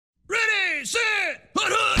Ready, set,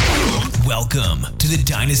 hut. Welcome to the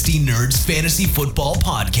Dynasty Nerds Fantasy Football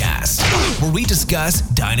Podcast, where we discuss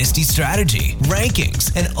dynasty strategy,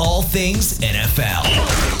 rankings, and all things NFL.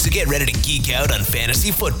 So get ready to geek out on fantasy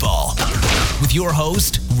football with your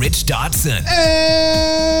host, Rich Dotson.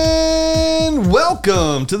 And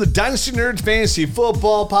welcome to the Dynasty Nerds Fantasy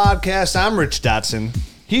Football Podcast. I'm Rich Dotson.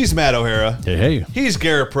 He's Matt O'Hara. Hey. He's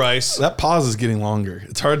Garrett Price. That pause is getting longer.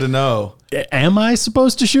 It's hard to know. Am I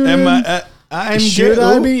supposed to shoot I'm Should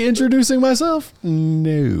I be introducing myself?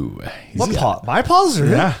 No. What pause? My pause?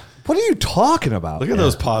 Yeah. What are you talking about? Look at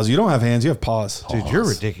those paws. You don't have hands. You have paws. Dude, you're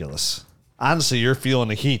ridiculous. Honestly, you're feeling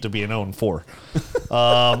the heat to be an 0-4.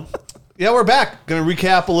 Yeah, we're back. Going to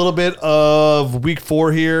recap a little bit of week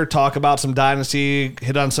 4 here, talk about some dynasty,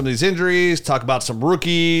 hit on some of these injuries, talk about some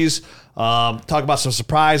rookies, talk about some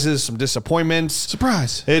surprises, some disappointments.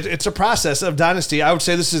 Surprise. It's a process of dynasty. I would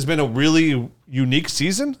say this has been a really unique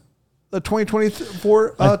season, the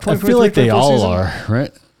 2024. I feel like they all season. are,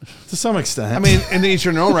 right? To some extent. I mean, in the each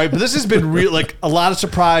your own right, but this has been real, like a lot of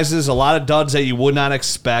surprises, a lot of duds that you would not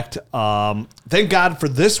expect. Thank God for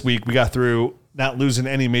this week, we got through not losing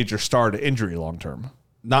any major star to injury long term.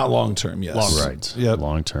 not long term, yes. Right. Yep.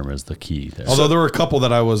 Long term is the key there. Although there were a couple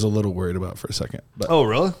that I was a little worried about for a second. But Oh,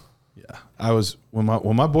 really? yeah, I was when my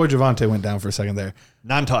boy Javonte went down for a second there.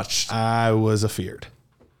 Non-touched. I was afeared.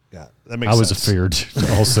 Yeah, that makes I sense. was afeared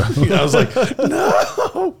also. I was like,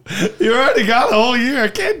 no, you already got a whole year. I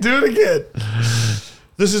can't do it again.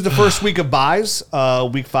 This is the first week of buys.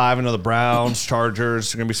 Week 5, I know the Browns,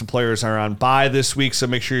 Chargers, there are going to be some players that are on buy this week, so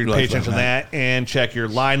make sure you pay attention to that and check your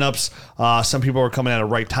lineups. Some people are coming at a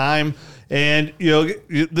right time. And, you know,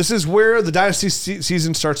 this is where the dynasty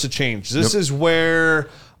season starts to change. This is where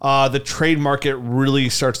the trade market really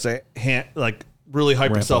starts to really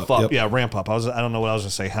hype Ramp itself up, up. yep. Yeah, ramp up. I don't know what I was going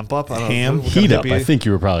to say. Hemp up? I don't Ham? know. What Heat kind of up, hippie? I think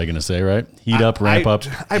you were probably going to say, right? Heat up, ramp up.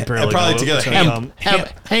 I barely Probably know. together. Ham up.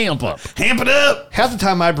 Hamp it up. Half the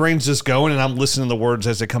time my brain's just going and I'm listening to the words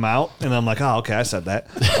as they come out and I'm like, oh, okay, I said that.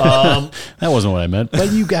 That wasn't what I meant,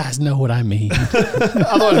 but you guys know what I mean.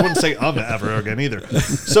 Otherwise I wouldn't say ever again either.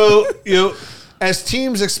 So, you know, as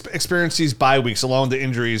teams experience these bye weeks along with the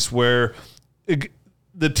injuries where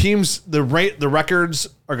the teams, the records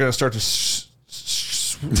are going to start to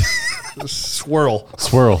swirl.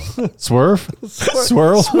 Swerve.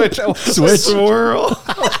 Switch. Swirl.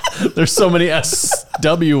 There's so many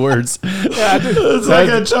SW words. It's like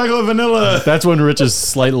a chocolate vanilla. That's when Rich's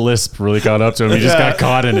slight lisp really got up to him. He just got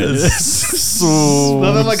caught in it.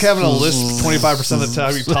 Nothing like having a lisp 25% of the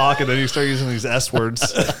time you talk and then you start using these S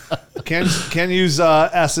words. Can't use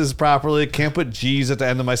S's properly. Can't put G's at the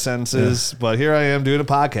end of my sentences. But here I am doing a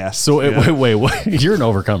podcast. So wait. You're an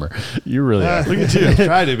overcomer. You really are. Look at you.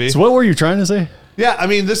 Try to be. So what were you trying to say? Yeah, I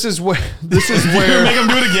mean, this is where Make him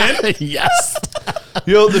do it again. Yes.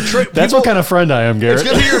 you know the That's what kind of friend I am, Garrett. It's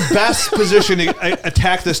going to be your best position to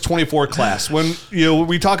attack this 24 class. When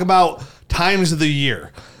we talk about times of the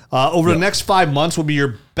year, over the next 5 months will be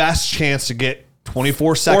your best chance to get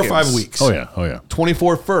 24 seconds. 4 or 5 weeks. Oh yeah.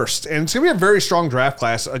 24 first. And it's going to be a very strong draft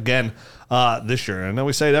class again this year. I know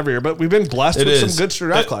we say it every year, but we've been blessed with some good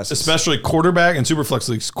draft classes. Especially quarterback and Superflex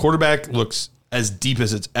leagues. Quarterback looks as deep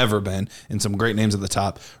as it's ever been, and some great names at the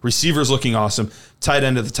top. Receivers looking awesome. Tight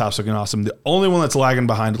end at the top's looking awesome. The only one that's lagging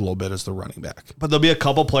behind a little bit is the running back. But there'll be a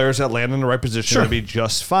couple players that land in the right position to be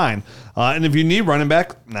just fine. And if you need running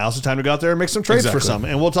back, now's the time to go out there and make some trades for some.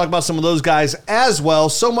 And we'll talk about some of those guys as well.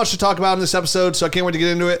 So much to talk about in this episode, so I can't wait to get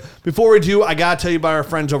into it. Before we do, I got to tell you about our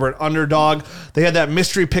friends over at Underdog. They had that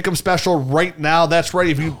mystery pick'em special right now. That's right.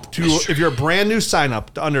 If you're a brand new sign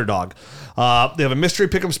up to Underdog, they have a mystery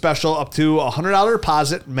pick'em special up to $100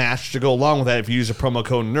 deposit match to go along with that if you use the promo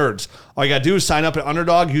code NERDS. All you got to do is sign up at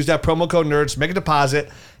Underdog, use that promo code NERDS, make a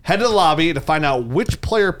deposit, head to the lobby to find out which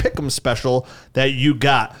player pick'em special that you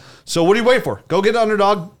got. So what are you waiting for? Go get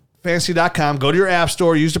UnderdogFantasy.com, go to your app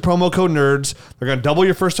store, use the promo code NERDS. They're going to double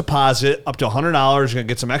your first deposit up to $100. You're going to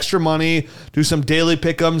get some extra money, do some daily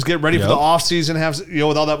pick'ems, get ready for the offseason, have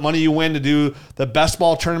with all that money you win to do the best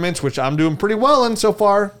ball tournaments, which I'm doing pretty well in so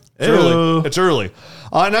far. It's early.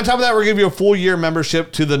 And on top of that, we're going to give you a full year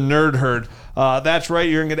membership to the Nerd Herd. That's right.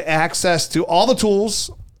 You're going to get access to all the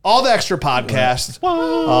tools, all the extra podcasts,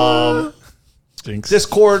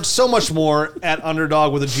 Discord, so much more at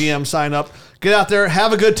Underdog with a GM sign up. Get out there,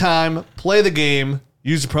 have a good time, play the game,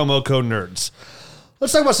 use the promo code NERDS.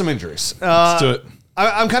 Let's talk about some injuries. Let's do it.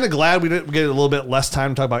 I'm kind of glad we get a little bit less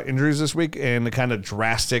time to talk about injuries this week and the kind of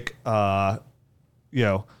drastic,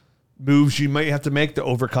 moves you might have to make to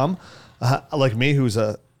overcome. Like me, who's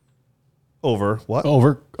a Over what?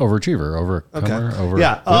 Overachiever, overcomer, Okay. over.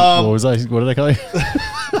 Yeah, What was I? What did I call you?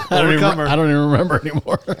 I don't even remember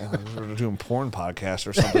anymore. We're doing porn podcast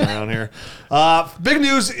or something around here. Big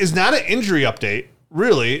news is not an injury update.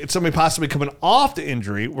 Really, it's somebody possibly coming off the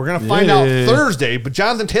injury. We're going to find out Thursday, but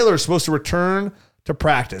Jonathan Taylor is supposed to return to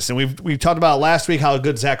practice. And we talked about last week how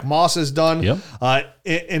good Zach Moss has done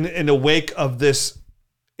in the wake of this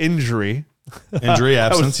injury. Injury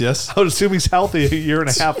absence, yes. I would assume he's healthy a year and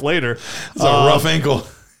a half later. It's a rough ankle.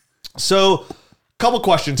 So, couple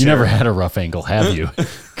questions You here. never had a rough ankle, have you?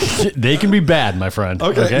 They can be bad, my friend.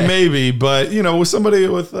 Okay, maybe. But, with somebody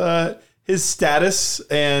with his status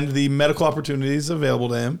and the medical opportunities available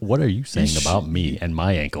to him. What are you saying about me and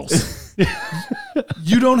my ankles?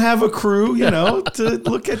 You don't have a crew, to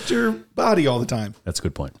look at your body all the time. That's a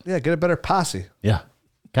good point. Yeah, get a better posse. Yeah.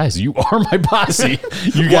 Guys, you are my posse.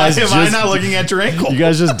 You Why guys am I not looking at your ankle? You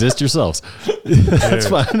guys just dissed yourselves. That's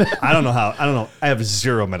fine. I don't know how. I don't know. I have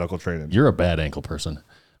zero medical training. You're a bad ankle person.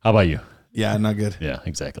 How about you? Yeah, not good. Yeah,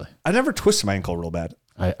 exactly. I never twisted my ankle real bad.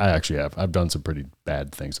 I actually have. I've done some pretty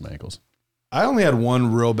bad things to my ankles. I only had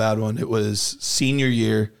one real bad one. It was senior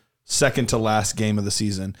year, second to last game of the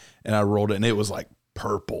season, and I rolled it, and it was like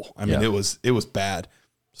purple. I mean, it was bad.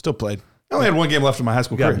 Still played. I only had one game left in my high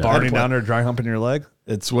school You got career. Barney down there dry humping your leg?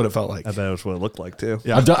 It's what it felt like. I bet it was what it looked like too.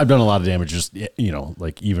 Yeah. I've done a lot of damage, just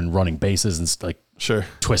like even running bases and like Sure.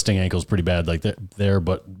 twisting ankles pretty bad like there.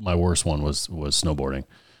 But my worst one was snowboarding.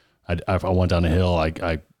 I went down a hill.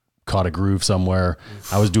 I caught a groove somewhere.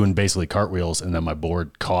 I was doing basically cartwheels, and then my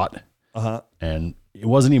board caught. And it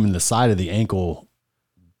wasn't even the side of the ankle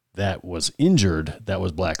that was injured that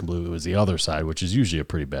was black and blue. It was the other side, which is usually a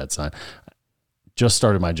pretty bad sign. Just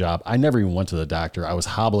started my job. I never even went to the doctor. I was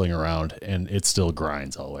hobbling around, and it still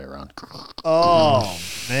grinds all the way around. Oh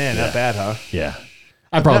man, that bad, huh? Yeah,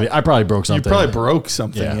 I probably broke You something. probably broke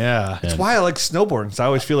something. Yeah. That's why I like snowboarding. Because I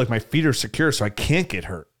always feel like my feet are secure, so I can't get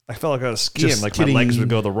hurt. I felt like I was skiing, Just like kidding. my legs would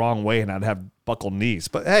go the wrong way, and I'd have buckled knees.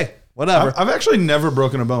 But hey, whatever. I've actually never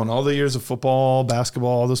broken a bone. All the years of football,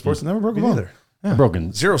 basketball, all those sports, never broke a bone. Neither. I've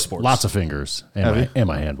broken Zero sports. lots of fingers and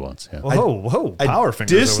my hand once. Yeah. Whoa, power I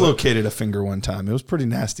fingers. dislocated a finger one time. It was pretty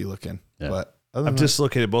nasty looking. Yeah. But other I've than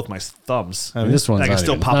dislocated both my thumbs. I mean, this one's I can not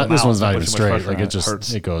still even, pop not, them this out. one's not I even put too much straight. pressure Like on it just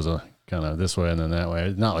hurts. it goes kind of this way and then that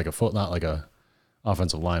way. Not like a foot, not like a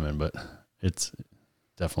offensive lineman, but it's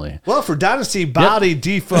definitely. Well, for dynasty body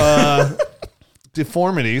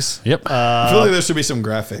deformities. Yep. I feel like there should be some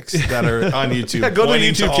graphics that are on YouTube. Yeah, go to the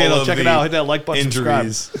pointing YouTube all channel, of check it the out, hit that like button,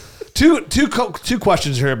 injuries. subscribe. Two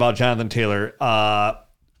questions here about Jonathan Taylor.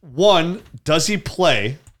 One, does he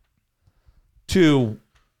play? Two,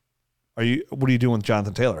 what are you doing with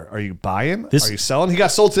Jonathan Taylor? Are you buying? Are you selling? He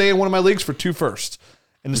got sold today in one of my leagues for 2 firsts.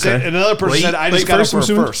 And another person said, I just got it for a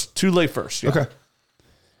first. 2 late firsts. Yeah. Okay.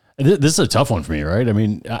 This is a tough one for me, right? I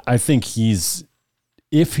mean, I think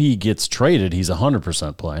if he gets traded, he's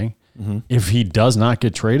 100% playing. Mm-hmm. If he does not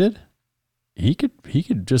get traded, he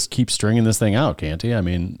could just keep stringing this thing out, can't he? I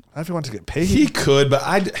mean, If he wants to get paid. He could,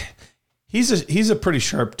 but he's a pretty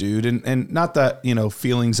sharp dude, and not that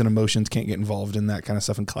feelings and emotions can't get involved in that kind of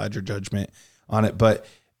stuff and cloud your judgment on it. But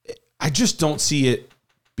I just don't see it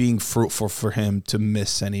being fruitful for him to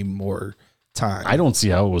miss any more time. I don't see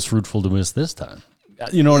how it was fruitful to miss this time.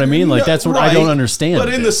 You know what I mean? Like that's what I don't understand.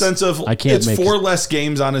 But in the sense of it's 4 less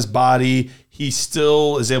games on his body, he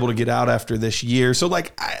still is able to get out after this year. So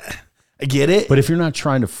like I get it. But if you're not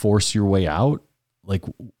trying to force your way out, like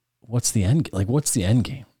what's the end? Like what's the end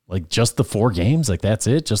game? Like just the 4 games? Like that's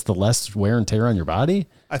it? Just the less wear and tear on your body?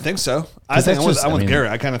 I think so. I'm with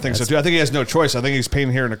Garrett. I kind of think so too. I think he has no choice. I think he's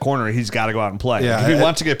paying here in the corner. He's got to go out and play. Yeah, if he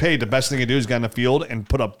wants to get paid, the best thing to do is get in the field and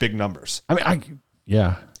put up big numbers. I mean,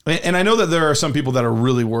 yeah. And I know that there are some people that are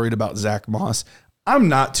really worried about Zach Moss. I'm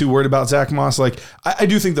not too worried about Zach Moss. Like I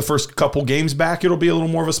do think the first couple games back, it'll be a little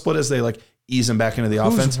more of a split as they ease him back into the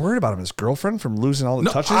offense. Who's worried about him? His girlfriend from losing all the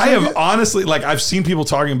touches? I have honestly, I've seen people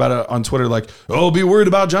talking about it on Twitter, be worried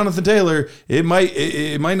about Jonathan Taylor. It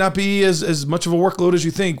might not be as much of a workload as you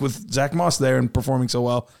think with Zach Moss there and performing so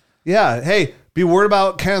well. Yeah. Hey, be worried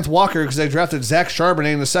about Kenneth Walker because they drafted Zach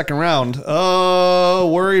Charbonnet in the 2nd round.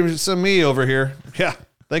 Oh, worry some me over here. Yeah.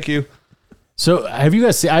 Thank you. So have you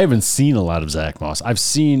guys seen, I haven't seen a lot of Zach Moss. I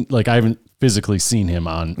haven't physically seen him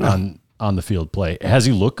on the field play. Has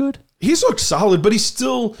he looked good? He's looked solid, but he's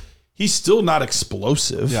still not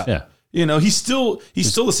explosive. Yeah. He's still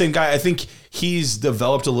the same guy. I think he's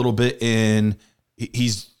developed a little bit in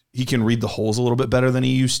he can read the holes a little bit better than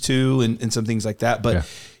he used to and some things like that. But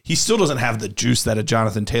he still doesn't have the juice that a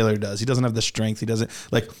Jonathan Taylor does. He doesn't have the strength. He doesn't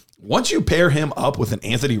once you pair him up with an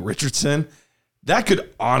Anthony Richardson, that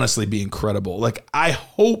could honestly be incredible. I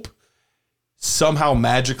hope somehow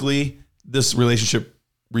magically this relationship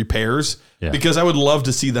repairs, because I would love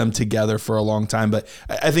to see them together for a long time. But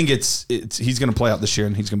I think it's he's going to play out this year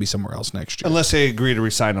and he's going to be somewhere else next year. Unless they agree to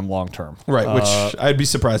re-sign him long term. Right, which I'd be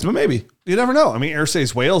surprised, but maybe. You never know. I mean,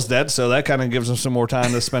 Irsay's whale's dead, so that kind of gives him some more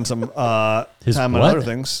time to spend some time on other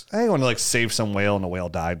things. I want to like save some whale, and the whale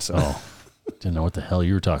died, so... Didn't know what the hell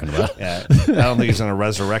you were talking about. Yeah, I don't think he's going to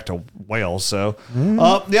resurrect a whale. So,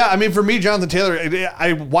 yeah, I mean, for me, Jonathan Taylor,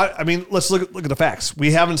 I mean, let's look at the facts.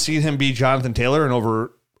 We haven't seen him be Jonathan Taylor in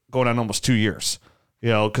going on almost 2 years,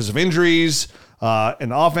 because of injuries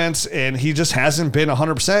and offense, and he just hasn't been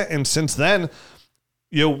 100%. And since then,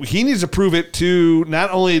 he needs to prove it to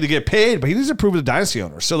not only to get paid, but he needs to prove it to dynasty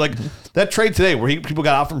owners. So, like that trade today where people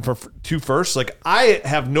got offered him for 2 firsts, like I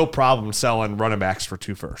have no problem selling running backs for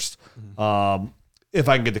 2 firsts. If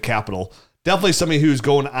I can get the capital. Definitely somebody who's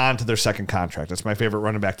going on to their second contract. That's my favorite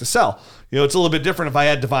running back to sell. It's a little bit different if I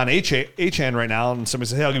had Devon Achane right now and somebody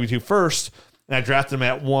said, hey, I'll give you 2 firsts, and I drafted him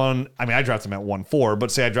at I drafted him at 1.4,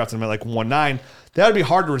 but say I drafted him at like 1.9, that would be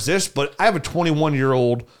hard to resist, but I have a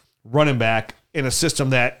 21-year-old running back in a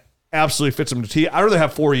system that absolutely fits him to T. I'd rather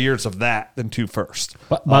have 4 years of that than 2 firsts.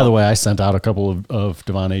 By the way, I sent out a couple of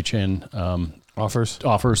Devon Achane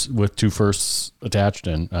offers with 2 firsts attached,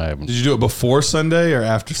 and I haven't. Did you do it before Sunday or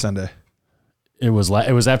after Sunday? It was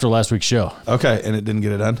after last week's show. Okay, and it didn't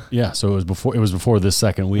get it done. Yeah, so it was before this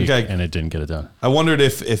second week, and it didn't get it done. I wondered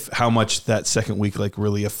if how much that second week like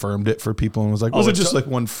really affirmed it for people and was like, was it just like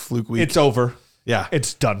one fluke week? It's over. Yeah,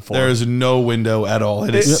 it's done for. There is no window at all.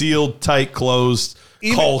 It is sealed, tight, closed,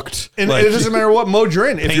 caulked, and it doesn't matter what mode you're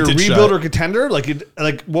in. If you're a rebuild or contender, like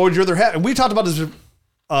what would you rather have? And we talked about this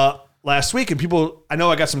last week, and people, I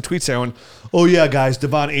know I got some tweets saying, "Oh yeah, guys,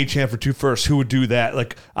 Devon Achane for 2 firsts. Who would do that?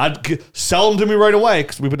 Like, I'd sell them to me right away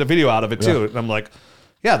because we put the video out of it too." And I'm like,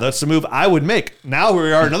 "Yeah, that's the move I would make." Now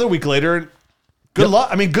we are another week later. And good luck.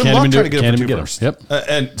 I mean, good luck trying to get him for 2 firsts. Yep.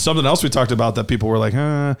 And something else we talked about that people were like,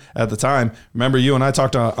 at the time. Remember, you and I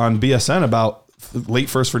talked on BSN about late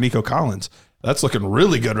first for Nico Collins. That's looking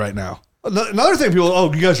really good right now. Another thing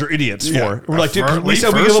people, you guys are idiots for. We're like, dude, we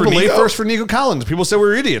said we give up a late first for Nico Collins. People said we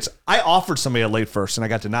were idiots. I offered somebody a late first and I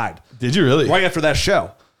got denied. Did you really? Right after that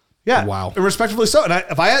show. Yeah. Wow. And respectfully so. And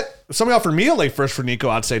if somebody offered me a late first for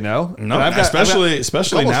Nico, I'd say no. No,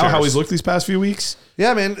 especially now how he's looked these past few weeks.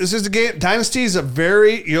 Yeah, man. This is the game. Dynasty is a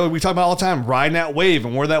very, we talk about all the time, riding that wave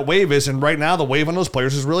and where that wave is. And right now the wave on those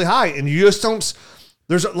players is really high. And you just don't.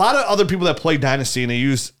 There's a lot of other people that play Dynasty and they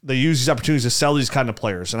use these opportunities to sell these kind of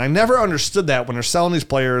players. And I never understood that when they're selling these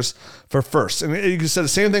players for first. And you said the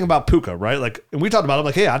same thing about Puka, right? Like, and we talked about it,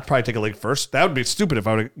 like, hey, I'd probably take a late first. That would be stupid if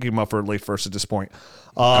I would give him up for a late first at this point.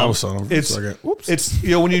 I was selling him for a second. Whoops. It's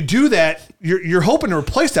when you do that, you're hoping to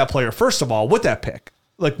replace that player first of all with that pick.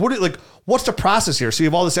 Like, what's the process here? So you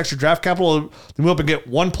have all this extra draft capital, then move up and get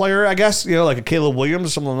one player, I guess, like a Caleb Williams or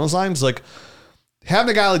something along those lines. Like,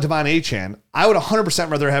 having a guy like Devon Achane, I would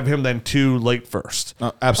 100% rather have him than 2 late first.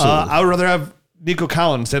 Absolutely. I would rather have Nico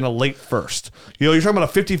Collins than a late first. You're talking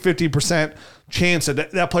about a 50% chance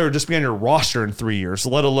that player would just be on your roster in 3 years,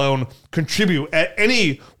 let alone contribute at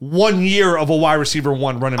any 1 year of a wide receiver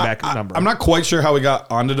 1 running back number. I'm not quite sure how we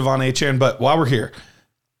got onto Devon Achane, but while we're here,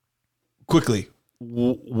 quickly,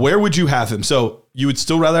 where would you have him? So you would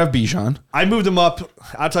still rather have Bijan? I moved him up.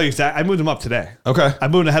 I'll tell you exactly. I moved him up today. Okay. I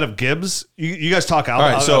moved ahead of Gibbs. You guys talk out. All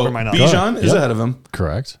right, so Bijan is ahead of him.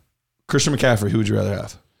 Correct. Christian McCaffrey, who would you rather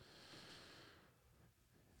have?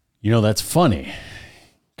 That's funny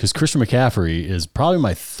because Christian McCaffrey is probably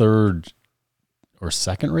my third or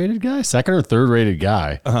second or third rated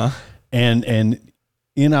guy. Uh-huh. And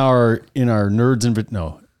in our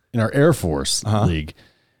Air Force league,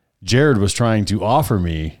 Jared was trying to offer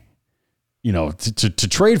me, to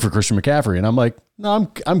trade for Christian McCaffrey. And I'm like,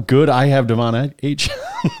 no, I'm good. I have Devon Achane.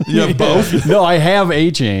 You have both? No, I have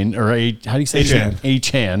Achane, or how do you say Achane?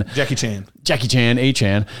 Jackie Chan,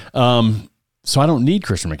 Achane. So I don't need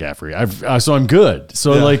Christian McCaffrey. So I'm good.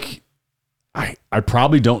 So I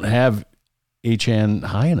probably don't have Achane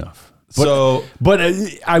high enough. But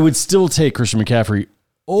I would still take Christian McCaffrey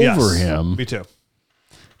over him. Me too.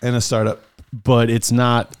 In a startup. But it's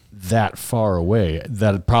not that far away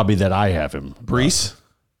that I have him. Brees?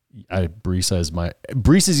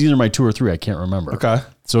 Brees is either my 2 or 3. I can't remember. Okay.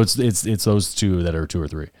 So it's those 2 that are 2 or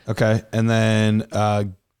 3. Okay. And then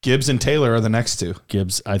Gibbs and Taylor are the next 2.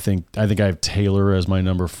 Gibbs, I think I have Taylor as my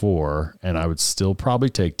number 4, and I would still probably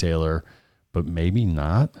take Taylor, but maybe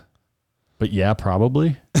not. But yeah,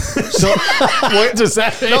 probably. So what does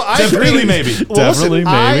that mean? No, definitely maybe. Well, definitely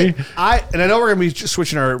maybe. And I know we're gonna be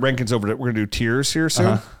switching our rankings over. We're gonna do tiers here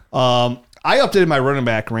soon. I updated my running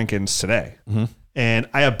back rankings today, And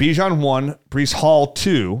I have Bijan 1, Breece Hall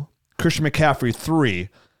 2, Christian McCaffrey 3.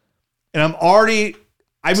 And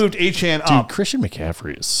I moved Achane up. Dude, Christian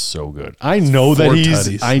McCaffrey is so good. I know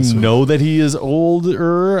that he is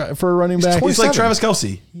older for a running back. He's like Travis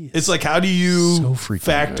Kelce. It's like, how do you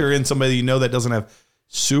factor in somebody you know that doesn't have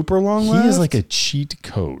super long legs? He is like a cheat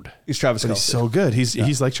code. He's Travis Kelce. He's so good.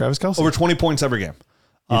 He's like Travis Kelce. Over 20 points every game.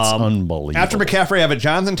 It's unbelievable. After McCaffrey, I have a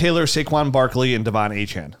Jonathan Taylor, Saquon Barkley, and Devon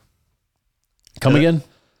Achane. Come again?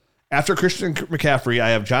 After Christian McCaffrey,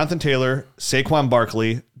 I have Jonathan Taylor, Saquon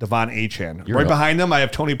Barkley, Devon Achane. Right behind them, I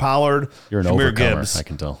have Tony Pollard, You're an Jahmyr overcomer, Gibbs. I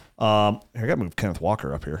can tell. I got to move Kenneth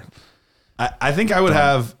Walker up here. I think I would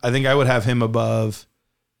have him above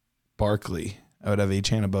Barkley. I would have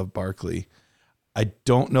Achane above Barkley. I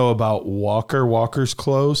don't know about Walker. Walker's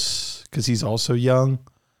close because he's also young.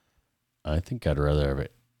 I think I'd rather have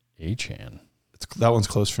Achane. That one's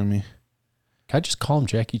close for me. Can I just call him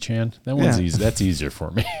Jackie Chan? That one's easy. That's easier for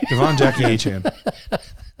me. Devon Jackie Achane.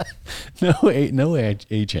 No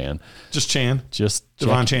Achane. Just Chan. Just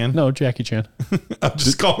Devon Chan. No, Jackie Chan. I'll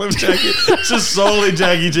just call him Jackie. Just solely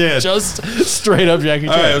Jackie Chan. Just straight up Jackie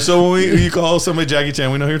Chan. All right. So when you call somebody Jackie Chan,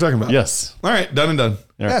 we know who you're talking about. Yes. All right. Done and done.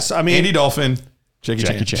 Yes, I mean Andy Dolphin. Jackie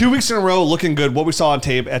Chan. 2 weeks in a row, looking good. What we saw on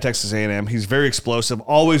tape at Texas A&M, he's very explosive,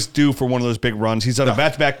 always due for one of those big runs. He's done a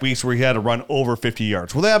back-to-back weeks where he had to run over 50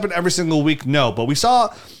 yards. Will that happen every single week? No, but we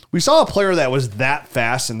saw a player that was that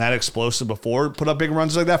fast and that explosive before put up big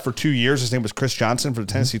runs like that for 2 years. His name was Chris Johnson for the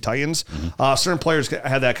Tennessee Titans. Certain players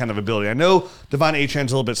had that kind of ability. I know Devon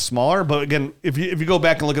Achane's a little bit smaller, but again, if you go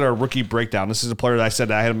back and look at our rookie breakdown, this is a player that I said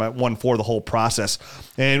that I had him at 1-4 the whole process.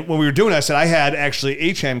 And when we were doing it, I said I had actually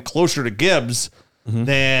Achane closer to Gibbs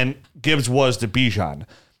than Gibbs was to Bijan.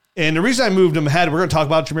 And the reason I moved him ahead, we're going to talk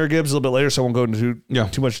about Jahmyr Gibbs a little bit later, so I won't go into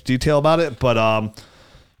too much detail about it. But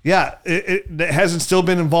it hasn't still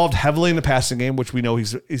been involved heavily in the passing game, which we know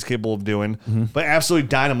he's capable of doing, but absolutely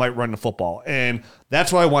dynamite running the football. And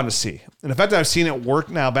that's what I want to see. And the fact that I've seen it work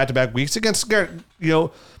now back-to-back weeks against,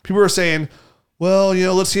 people are saying, well,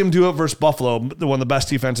 let's see him do it versus Buffalo, one of the best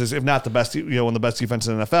defenses, if not the best, one of the best defenses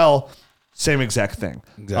in the NFL. Same exact thing.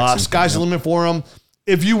 Sky's the limit for him.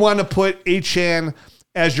 If you want to put Achane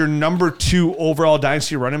as your number 2 overall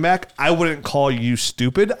dynasty running back, I wouldn't call you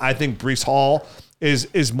stupid. I think Breece Hall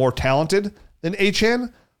is more talented than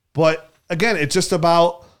Achane. But again, it's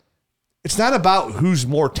not about who's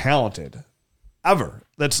more talented ever.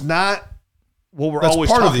 That's not what we're always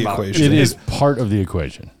part talking of the about. equation. It is part of the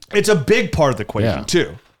equation. It's a big part of the equation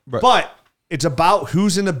too. Right. But it's about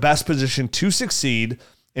who's in the best position to succeed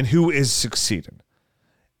and who is succeeding.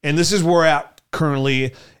 And this is where we're at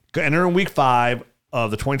currently, entering week 5 of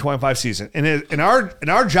the 2025 season. And in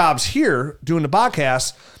our jobs here doing the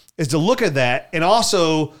podcast is to look at that and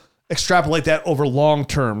also extrapolate that over long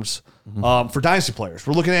terms for dynasty players.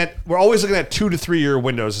 We're always looking at 2 to 3 year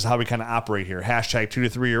windows is how we kind of operate here. # 2 to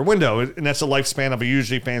 3 year window. And that's the lifespan of a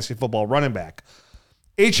usually fantasy football running back.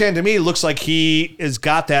 Achane to me looks like he has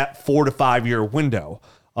got that 4 to 5 year window,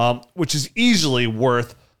 which is easily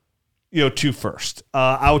worth 2 first.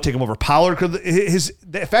 I would take him over Pollard because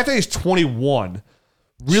the fact that he's 21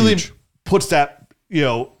 really puts that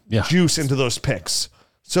juice into those picks.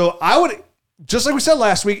 So I would, just like we said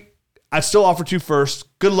last week, I'd still offer 2 first.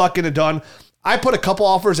 Good luck getting it done. I put a couple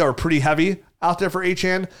offers that were pretty heavy out there for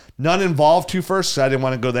Achane. None involved 2 first, so I didn't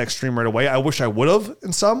want to go that extreme right away. I wish I would have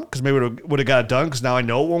in some because maybe would have got it done because now I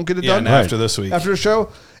know it won't get it done after this week, after the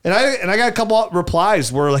show. And I got a couple of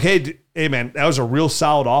replies where like, hey man, that was a real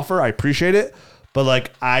solid offer. I appreciate it, but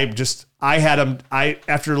like I had him.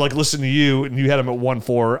 After like listening to you and you had him at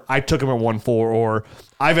 1-4, I took him at 1-4, or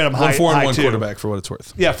I've had him 1-4 and 1 2. quarterback for what it's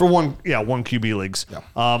worth. Yeah, for one QB leagues. Yeah.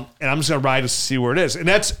 And I'm just gonna ride to see where it is, and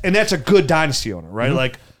that's a good dynasty owner, right?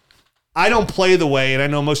 Like. I don't play the way, and I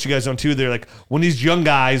know most of you guys don't too. They're like, when these young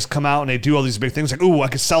guys come out and they do all these big things, like, ooh, I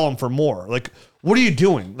could sell them for more. Like, what are you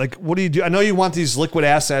doing? Like, what do you do? I know you want these liquid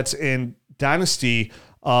assets in Dynasty.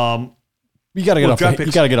 You got to get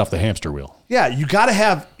off the hamster wheel. Yeah, you got to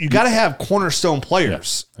have cornerstone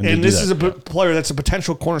players, and this is a player that's a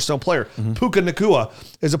potential cornerstone player. Puka Nacua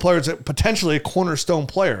is a player that's potentially a cornerstone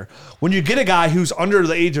player. When you get a guy who's under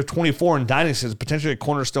the age of 24 in Dynasty, is potentially a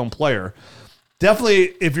cornerstone player.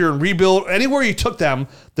 Definitely, if you're in rebuild, anywhere you took them,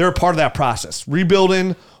 they're a part of that process.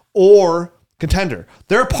 Rebuilding or contender,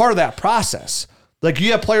 they're a part of that process. Like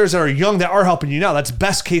you have players that are young that are helping you now. That's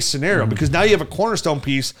best case scenario because now you have a cornerstone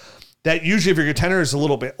piece that usually if your contender is a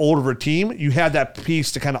little bit older of a team, you have that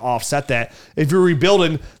piece to kind of offset that. If you're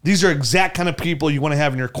rebuilding, these are exact kind of people you want to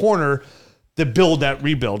have in your corner that build that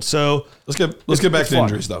rebuild. So let's get back to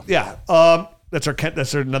injuries though. Yeah. That's our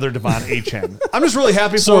another Devon Achane. I'm just really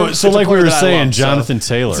happy for him. So like we were saying, Jonathan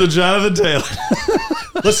Taylor. So Jonathan Taylor.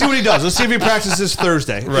 Let's see what he does. Let's see if he practices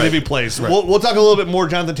Thursday and if he plays. Right. We'll talk a little bit more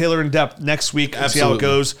Jonathan Taylor in depth next week and see how it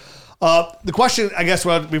goes. The question, I guess,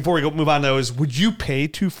 before we move on, though, is would you pay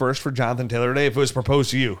 2 firsts for Jonathan Taylor today if it was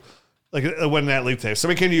proposed to you? Like when that leap today. If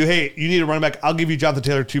somebody came to you, hey, you need a running back, I'll give you Jonathan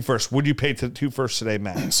Taylor 2 firsts. Would you pay 2 firsts today,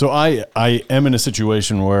 Matt? So I am in a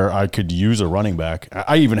situation where I could use a running back.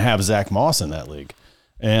 I even have Zach Moss in that league.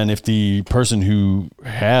 And if the person who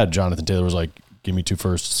had Jonathan Taylor was like, give me 2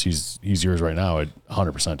 firsts, he's yours right now, I'd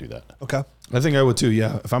 100% do that. Okay. I think I would too,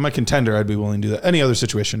 yeah. If I'm a contender, I'd be willing to do that. Any other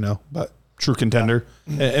situation, no. But true contender.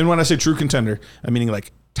 Yeah. And when I say true contender, I'm meaning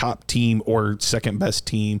like top team or second best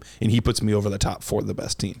team, and he puts me over the top for the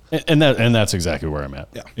best team. And that's exactly where I'm at.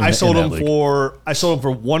 Yeah. I sold him for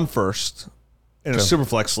 1 first in a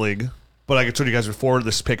Superflex league, but like I told you guys before,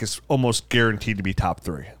 this pick is almost guaranteed to be top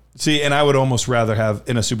 3. See, and I would almost rather have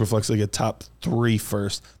in a Superflex league a top 3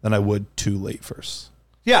 first than I would 2 late firsts.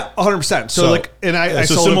 Yeah, 100%. So like, and I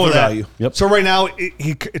sold similar him for value. Yep. So right now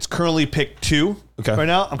it's currently pick 2. Okay. Right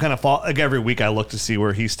now I'm kind of like every week I look to see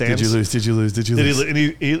where he stands. Did you lose? And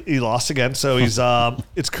he lost again. So he's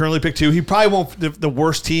it's currently pick 2. He probably won't. The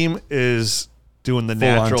worst team is doing the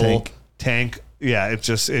natural tank. Yeah,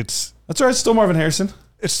 that's all right. It's still Marvin Harrison.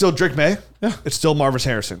 It's still Drake May. Yeah. It's still Marvis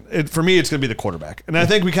Harrison. For me, it's going to be the quarterback. And I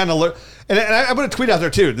think we kind of learned. And I put a tweet out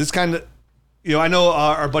there too. This kind of, I know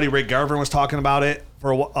our buddy Ray Garvin was talking about it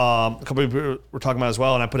for a couple of people were talking about it as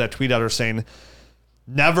well. And I put that tweet out there saying,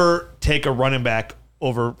 never take a running back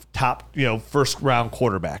over top, first round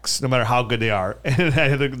quarterbacks, no matter how good they are. And I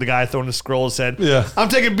had the guy throwing the scroll and said, I'm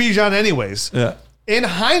taking Bijan anyways. Yeah. In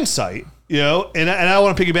hindsight, and I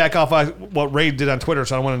want to piggyback off what Ray did on Twitter,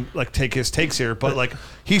 so I don't want to take his takes here. But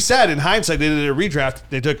he said, in hindsight, they did a redraft.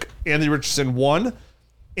 They took Anthony Richardson 1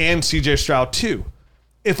 and CJ Stroud 2.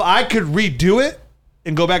 If I could redo it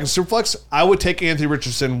and go back in Superflex, I would take Anthony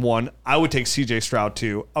Richardson 1. I would take CJ Stroud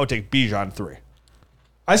 2. I would take Bijan 3.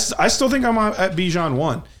 I still think I'm at Bijan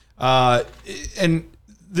 1. And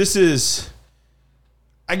this is,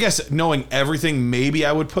 I guess, knowing everything, maybe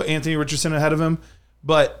I would put Anthony Richardson ahead of him.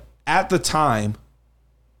 But at the time,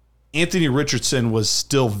 Anthony Richardson was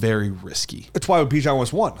still very risky. That's why Bijan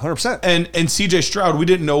was 1, 100%. And CJ Stroud, we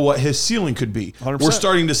didn't know what his ceiling could be. 100%. We're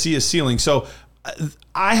starting to see his ceiling. So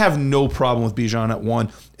I have no problem with Bijan at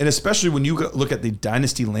 1. And especially when you look at the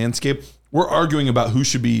dynasty landscape, we're arguing about who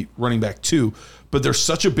should be running back 2. But there's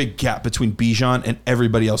such a big gap between Bijan and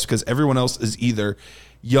everybody else because everyone else is either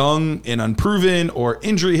young and unproven or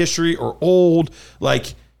injury history or old.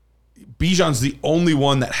 Like, Bijan's the only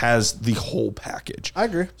one that has the whole package. I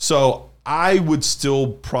agree. So I would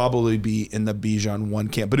still probably be in the Bijan 1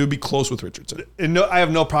 camp, but it would be close with Richardson. And I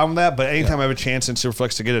have no problem with that, but anytime I have a chance in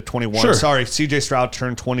Superflex to get a 21. Sure. Sorry, CJ Stroud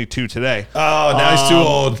turned 22 today. Oh, now he's too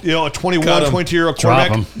old. A 21, 22-year-old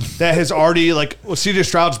quarterback that has already, CJ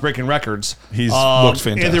Stroud's breaking records. He's looked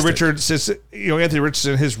fantastic. Anthony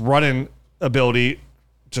Richardson, his running ability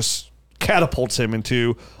just catapults him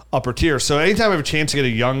into upper tier. So anytime I have a chance to get a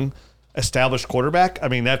young, established quarterback, I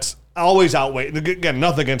mean, that's always outweigh. Again,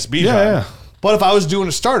 nothing against Bijan. Yeah. But if I was doing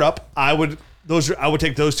a startup, I would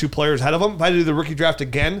take those 2 players ahead of them. If I do the rookie draft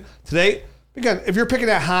again today, again, if you're picking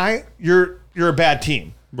that high, you're a bad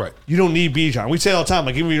team. Right. You don't need Bijan. We say it all the time,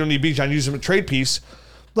 even if you don't need Bijan, use him a trade piece.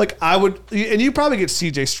 I would, and you probably get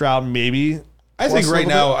CJ Stroud maybe. I think right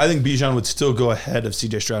now, I think Bijan would still go ahead of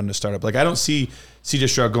CJ Stroud in a startup. I don't see CJ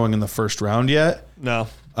Stroud going in the first round yet. No.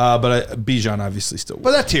 But Bijan obviously still will.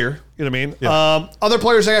 But that tier, you know what I mean? Yeah. Other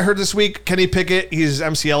players I heard this week, Kenny Pickett, he's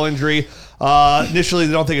MCL injury. Initially,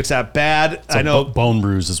 they don't think it's that bad. I know bone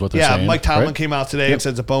bruise is what they're saying. Yeah, Mike Tomlin came out today and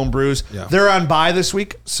said it's a bone bruise. Yeah. They're on bye this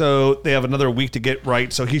week, so they have another week to get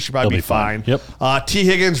right, so he should probably be fine. Yep. T.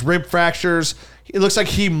 Higgins, rib fractures. It looks like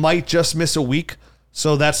he might just miss a week,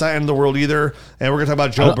 so that's not end of the world either. And we're going to talk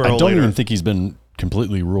about Joe Burrow later. I don't even think he's been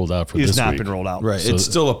completely ruled out for this week. He's not been ruled out. Right. So it's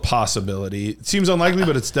still a possibility. It seems unlikely,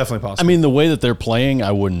 but it's definitely possible. I mean, the way that they're playing,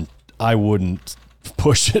 I wouldn't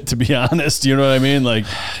push it, to be honest. You know what I mean?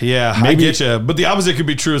 Yeah, maybe, I get you. But the opposite could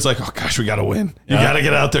be true. It's oh gosh, we got to win. You got to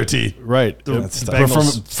get out there, T. Right.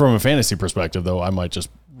 From a fantasy perspective, though, I might just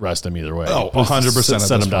rest him either way. Oh, 100%.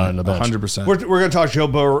 Set him down in the bench. 100%. We're going to talk Joe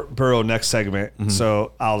Burrow next segment,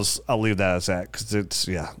 so I'll leave that as that because it's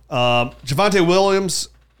Javonte Williams.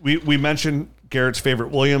 We mentioned Garrett's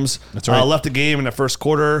favorite Williams. That's right. Left the game in the first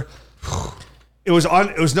quarter. It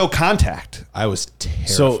was no contact. I was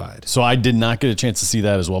terrified. So I did not get a chance to see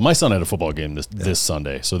that as well. My son had a football game this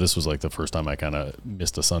Sunday, so this was the first time I kind of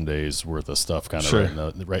missed a Sunday's worth of stuff, kind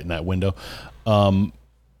of right in that window.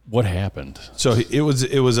 What happened? So it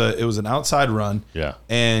was an outside run. Yeah.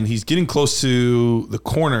 And he's getting close to the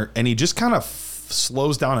corner, and he just kind of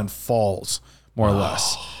slows down and falls, more or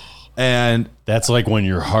less. And that's like when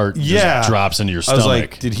your heart just drops into your stomach. I was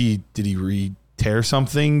like, did he re-tear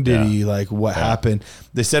something? Did he what happened?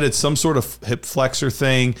 They said it's some sort of hip flexor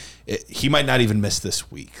thing. He might not even miss this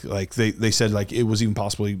week. Like they said, like it was even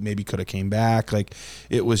possible he maybe could have came back. Like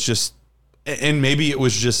it was just, and maybe it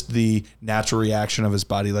was just the natural reaction of his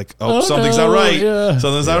body. Like, something's not right. Yeah.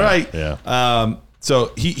 Something's not right. Yeah.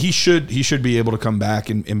 So he should be able to come back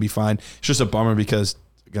and be fine. It's just a bummer because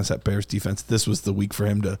against that Bears defense, this was the week for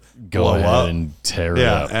him to go ahead up and tear it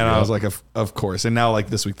up. And I was like, of course. And now, like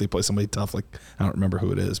this week, they play somebody tough. Like I don't remember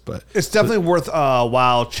who it is, but it's definitely worth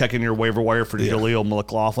while checking your waiver wire for Jaleel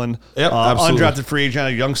McLaughlin. Yep, absolutely. Undrafted free agent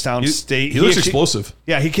out of Youngstown State. He looks explosive.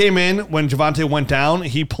 Yeah, he came in when Javonte went down.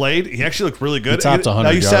 He played. He actually looked really good. He topped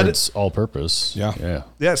 100 yards all-purpose.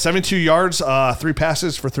 Yeah, 72 yards, 3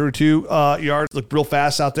 passes for 32 yards. Looked real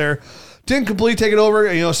fast out there. Didn't completely take it over.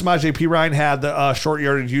 Samaje Perine had the short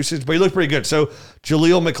yardage usage, but he looked pretty good. So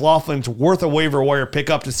Jaleel McLaughlin's worth a waiver wire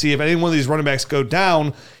pickup to see if any one of these running backs go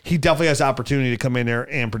down. He definitely has the opportunity to come in there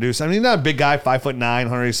and produce. I mean, he's not a big guy, 5'9",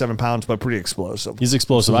 187 pounds, but pretty explosive. He's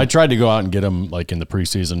explosive. I tried to go out and get him like in the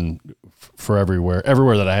preseason for everywhere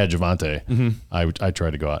that I had Javonte. Mm-hmm. I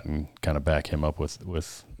tried to go out and kind of back him up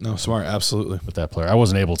with no, smart, absolutely, with that player. I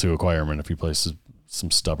wasn't able to acquire him in a few places.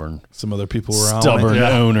 Some other people were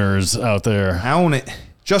owners out there. Own it.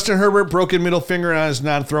 Justin Herbert broken middle finger on his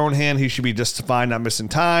non-thrown hand. He should be just fine, not missing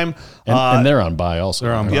time. And they're on bye also.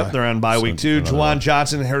 They're on bye week 2. Juwan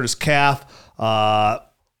Johnson hurt his calf.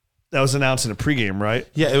 That was announced in a pregame, right?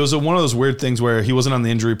 Yeah, it was one of those weird things where he wasn't on the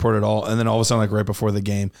injury report at all, and then all of a sudden, like right before the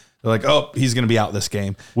game, they're like, "Oh, he's going to be out this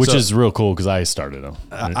game," which is real cool because I started him.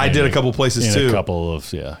 I did a couple places too, a couple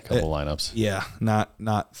lineups. Yeah,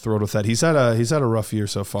 not thrilled with that. He's had a rough year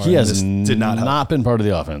so far. He has not been part of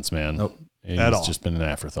the offense, man. Nope. He's just been an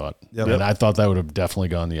afterthought. Yep. And I thought that would have definitely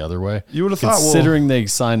gone the other way. You would have thought, considering they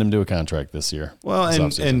signed him to a contract this year. Well,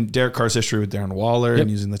 and Derek Carr's history with Darren Waller and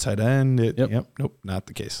using the tight end. Nope, not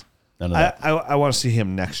the case. I want to see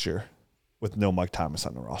him next year with no Mike Thomas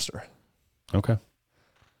on the roster. Okay.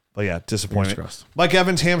 But yeah, disappointing. Mike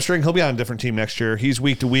Evans, hamstring. He'll be on a different team next year. He's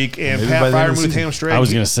week to week. And Pat Freiermuth, hamstring. I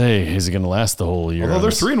was going to say, is he going to last the whole year? Although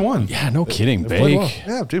they're 3-1. Yeah, no kidding. Baker. Well.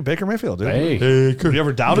 Yeah, dude, Baker Mayfield. Dude. Baker. Have you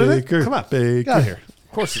ever doubted it? Come on. Get out of here.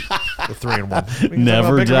 Of course, they're 3-1.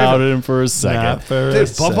 Never doubted him for a second.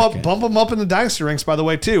 Bump him up in the dynasty ranks, by the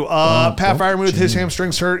way, too. Pat Freiermuth, his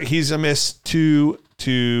hamstring's hurt. He's a miss 2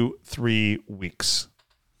 to 3 weeks.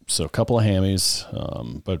 So a couple of hammies,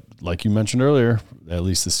 but like you mentioned earlier, at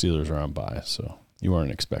least the Steelers are on bye, so you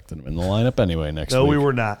weren't expecting them in the lineup anyway next week. No, we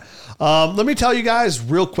were not. Let me tell you guys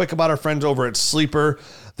real quick about our friends over at Sleeper.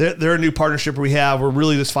 They're a new partnership we have. We're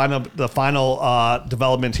really just the final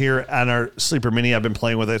development here on our Sleeper Mini. I've been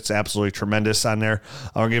playing with it. It's absolutely tremendous on there.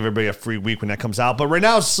 I'll give everybody a free week when that comes out. But right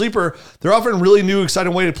now, Sleeper, they're offering a really new,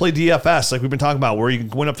 exciting way to play DFS, like we've been talking about, where you can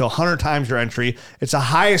win up to 100 times your entry. It's the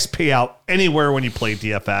highest payout anywhere when you play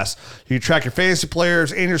DFS. You can track your fantasy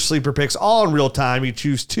players and your sleeper picks all in real time. You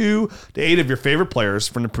choose 2 to 8 of your favorite players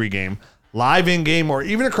from the pregame, live in-game, or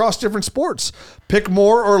even across different sports. Pick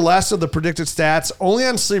more or less of the predicted stats. Only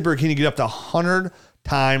on Sleeper can you get up to 100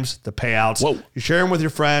 times the payouts. Whoa. You share them with your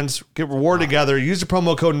friends, get rewarded together. Use the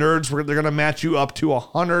promo code NERDS. They're going to match you up to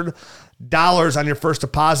 $100 on your first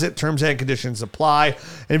deposit. Terms and conditions apply.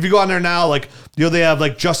 And if you go on there now, they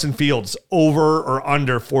have Justin Fields over or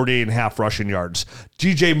under 48.5 rushing yards.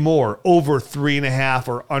 DJ Moore over 3.5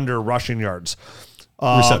 or under rushing yards.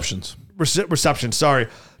 Receptions, sorry.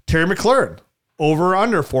 Terry McLaurin, over or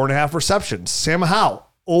under 4.5 receptions. Sam Howell,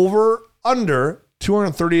 over under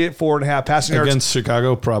 238.5 passing yards. Against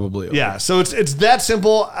Chicago, probably over. Yeah, so it's that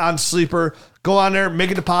simple on Sleeper. Go on there,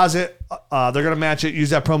 make a deposit. They're going to match it. Use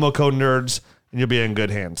that promo code NERDS, and you'll be in good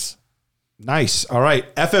hands. Nice. All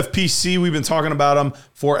right. FFPC, we've been talking about them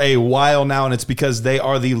for a while now, and it's because they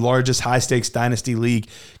are the largest high-stakes dynasty league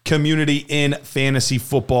community in fantasy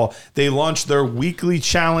football. They launched their weekly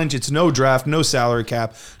challenge. It's no draft, no salary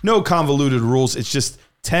cap, no convoluted rules. It's just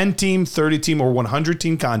 10-team, 30-team, or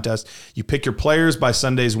 100-team contest. You pick your players by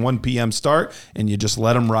Sunday's 1 p.m. start, and you just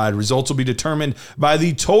let them ride. Results will be determined by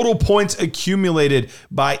the total points accumulated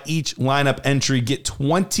by each lineup entry. Get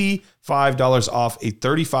 $25 off a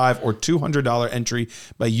 $35 or $200 entry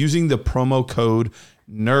by using the promo code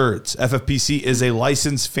NERDS. FFPC is a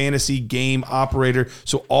licensed fantasy game operator,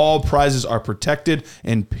 so all prizes are protected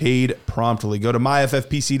and paid promptly. Go to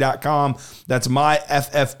myffpc.com. That's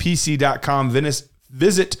myffpc.com.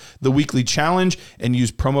 Visit the weekly challenge and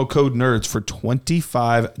use promo code NERDS for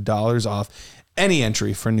 $25 off any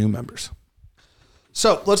entry for new members.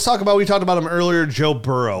 So let's talk about, we talked about him earlier, Joe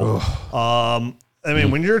Burrow.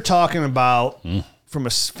 When you're talking about from a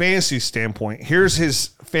fantasy standpoint, here's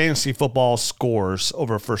his fantasy football scores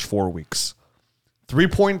over the first 4 weeks.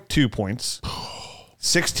 3.2 points,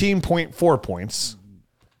 16.4 points,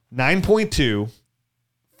 9.2,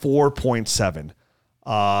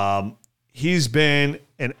 4.7. He's been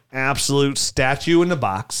an absolute statue in the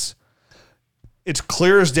box. It's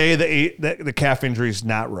clear as day that the calf injury is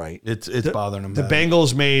not right. It's bothering him. The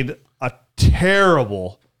Bengals made a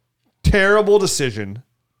terrible decision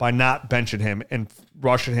by not benching him and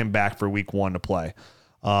rushing him back for week 1 to play.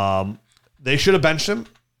 They should have benched him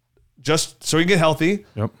just so he can get healthy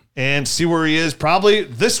and see where he is probably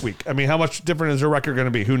this week. I mean, how much different is their record going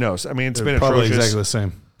to be? Who knows? I mean, it's been probably atrocious. exactly the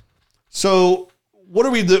same. So what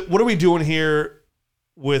are we doing here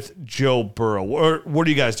with Joe Burrow? Or what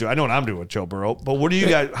do you guys do? I know what I'm doing with Joe Burrow, but what do you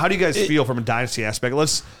guys? How do you guys feel from a dynasty aspect?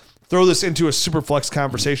 Let's throw this into a super flex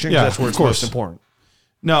conversation because that's where it's most important.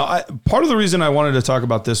 No, part of the reason I wanted to talk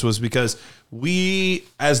about this was because we,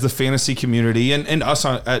 as the fantasy community, and us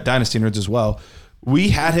at Dynasty Nerds as well, we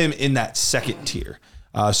had him in that second tier.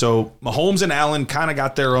 So Mahomes and Allen kind of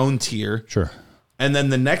got their own tier. Sure. And then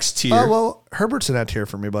the next tier. Oh, well, Herbert's in that tier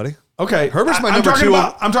for me, buddy. Okay. Herbert's my number 2.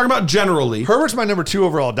 I'm talking about generally. Herbert's my number 2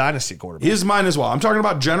 overall dynasty quarterback. He is mine as well. I'm talking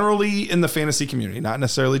about generally in the fantasy community, not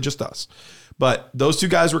necessarily just us. But those two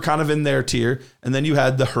guys were kind of in their tier. And then you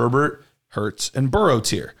had the Herbert, Hurts, and Burrow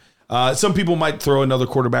tier. Some people might throw another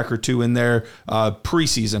quarterback or two in there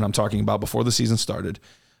preseason. I'm talking about before the season started.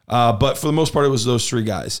 But for the most part, it was those 3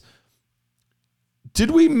 guys.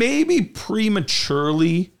 Did we maybe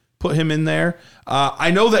prematurely put him in there?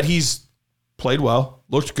 I know that he's played well,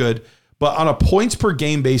 looked good, but on a points per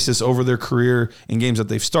game basis over their career in games that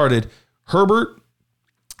they've started, Herbert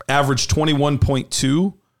averaged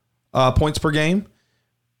 21.2 points per game.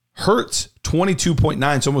 Hurts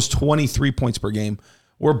 22.9, so almost 23 points per game.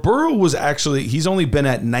 Where Burrow was actually, he's only been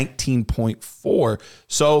at 19.4.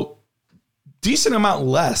 So decent amount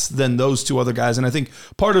less than those 2 other guys. And I think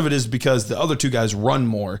part of it is because the other 2 guys run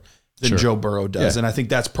more than Joe Burrow does. Yeah. And I think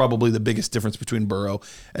that's probably the biggest difference between Burrow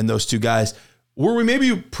and those 2 guys. Were we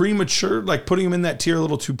maybe premature, like putting him in that tier a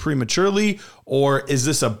little too prematurely? Or is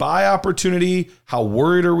this a buy opportunity? How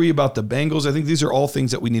worried are we about the Bengals? I think these are all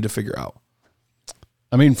things that we need to figure out.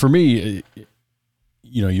 I mean, for me,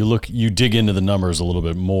 you dig into the numbers a little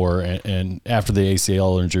bit more, and after the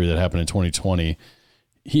ACL injury that happened in 2020,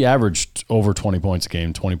 he averaged over 20 points a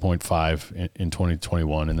game, 20.5 in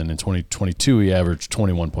 2021, and then in 2022 he averaged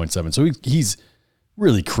 21.7. So he's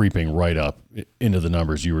really creeping right up into the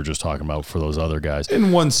numbers you were just talking about for those other guys.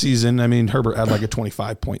 In one season, I mean, Herbert had like a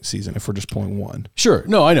 25-point season if we're just pulling one. Sure.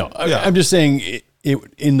 No, I know. Yeah. I'm just saying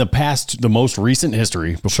in the past, the most recent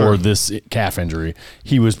history before this calf injury,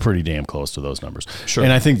 he was pretty damn close to those numbers. Sure.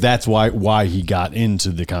 And I think that's why he got into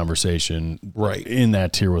the conversation in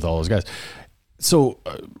that tier with all those guys. So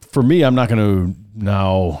for me, I'm not going to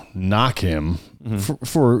now knock him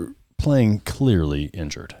for playing clearly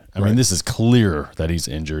injured. I mean, this is clear that he's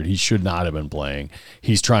injured. He should not have been playing.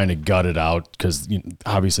 He's trying to gut it out because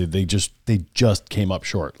obviously they just came up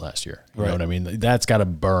short last year. You know what I mean? That's got to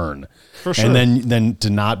burn. For sure. And then to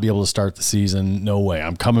not be able to start the season, no way.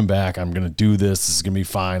 I'm coming back. I'm going to do this. This is going to be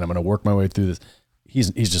fine. I'm going to work my way through this. He's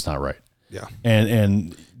just not right. Yeah.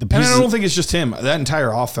 And the pieces, and I don't think it's just him. That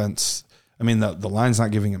entire offense. I mean, the line's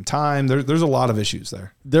not giving him time. There's a lot of issues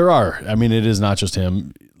there. There are. I mean, it is not just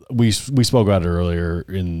him. We spoke about it earlier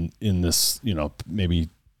in this, maybe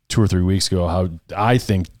 2 or 3 weeks ago, how I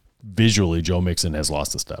think visually Joe Mixon has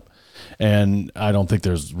lost a step. And I don't think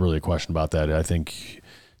there's really a question about that. I think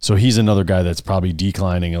so. He's another guy that's probably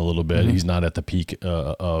declining a little bit. He's not at the peak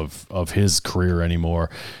of his career anymore.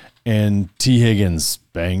 And T. Higgins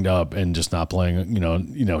banged up and just not playing,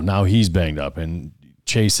 now he's banged up, and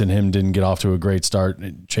Chase and him didn't get off to a great start.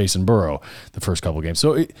 Chase and Burrow the first couple of games.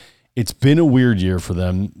 So it's been a weird year for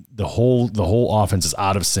them. The whole offense is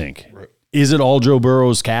out of sync. Right. Is it all Joe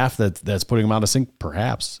Burrow's calf that's putting him out of sync?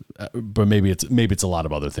 Perhaps, but maybe it's a lot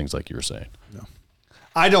of other things like you were saying. No.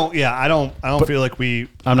 I don't feel like we.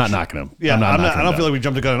 I'm not knocking him. Yeah, I don't feel like we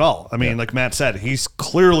jumped the gun at all. I mean, like Matt said, he's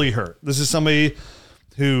clearly hurt. This is somebody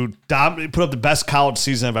who put up the best college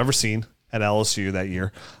season I've ever seen at LSU that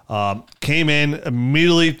year. Came in,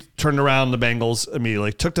 immediately turned around the Bengals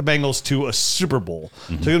immediately, took the Bengals to a Super Bowl,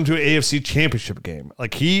 took them to an AFC championship game.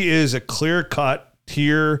 Like, he is a clear-cut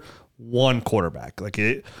tier 1 quarterback.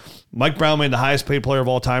 Mike Brown made the highest paid player of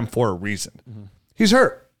all time for a reason. He's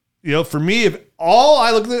hurt. for me, if all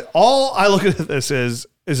I look at this is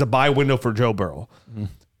a buy window for Joe Burrow. Mm-hmm.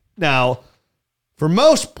 Now, for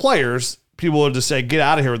most players, people will just say, get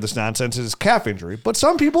out of here with this nonsense. It's a calf injury. But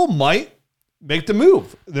some people might make the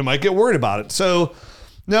move. They might get worried about it. So,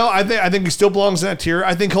 no, I think he still belongs in that tier.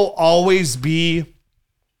 I think he'll always be,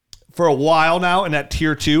 for a while now, in that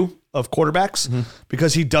tier 2 of quarterbacks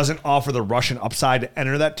because he doesn't offer the rushing upside to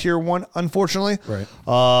enter that tier 1, unfortunately. Right.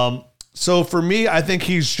 So for me, I think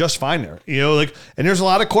he's just fine there. And there's a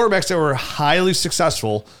lot of quarterbacks that were highly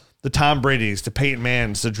successful, the Tom Brady's, the Peyton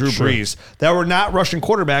Mann's, the Drew Brees, that were not rushing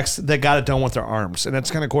quarterbacks that got it done with their arms. And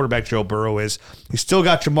that's kind of quarterback Joe Burrow is. He's still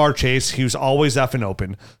got Jamar Chase. He was always effing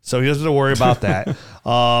open, so he doesn't have to worry about that.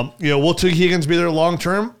 Will T. Higgins be there long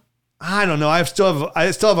term? I don't know. I still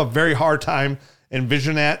have a very hard time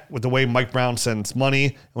envision that with the way Mike Brown sends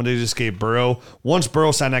money when they just gave Burrow. Once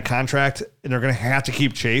Burrow signed that contract and they're going to have to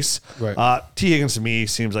keep Chase, right. T. Higgins to me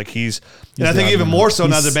seems like he's and I think even more so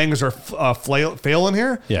now the Bengals are failing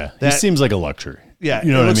here. Yeah, he seems like a luxury. Yeah, it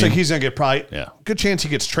looks like he's going to get probably good chance he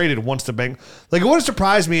gets traded once the Bengals. Like it wouldn't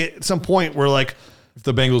surprise me at some point where like if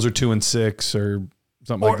the Bengals are 2-6 or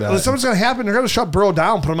something like that. Something's going to happen. They're going to shut Burrow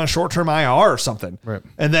down, put him on short-term IR or something. Right.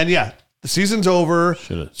 And then, the season's over.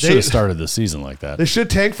 Should have started the season like that. They should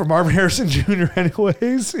tank for Marvin Harrison Jr.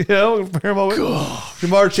 anyways. Pair him up with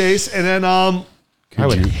Jamar Chase. And then I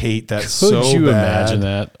would hate that so bad. Could you imagine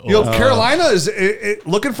that? Carolina is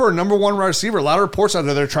looking for a number 1 wide receiver. A lot of reports out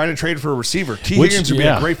there they're trying to trade for a receiver. T. Higgins would be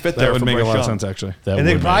a great fit there. That would for make Bryce a lot Young. of sense, actually. And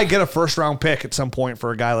they probably get a first-round pick at some point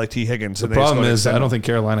for a guy like T. Higgins. The problem is I don't think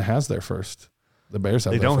Carolina has their first. The Bears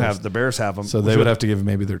have. The Bears have them. So they would have to give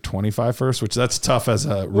maybe their 25 first, which that's tough as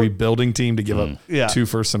a rebuilding team to give up 2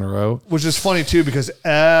 firsts in a row. Which is funny too because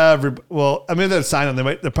they'll sign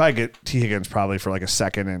them. They'll probably get T. Higgins probably for like a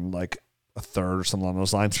second and like a third or something along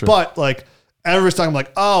those lines. Sure. But like everybody's talking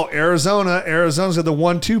like, Arizona's got the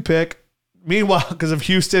 1-2 pick. Meanwhile, because of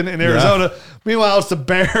Houston and Arizona, meanwhile, it's the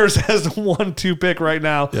Bears has the 1-2 pick right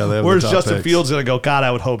now. Yeah, where's Justin Fields going to go? God, I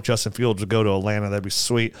would hope Justin Fields would go to Atlanta. That'd be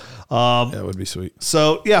sweet. That would be sweet.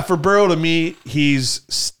 So, for Burrow, to me, he's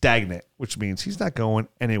stagnant, which means he's not going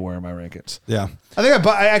anywhere in my rankings. Yeah. I think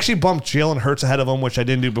I actually bumped Jalen Hurts ahead of him, which I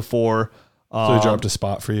didn't do before. So he dropped a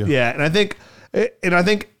spot for you. Yeah, and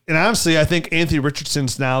honestly, I think Anthony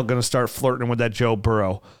Richardson's now going to start flirting with that Joe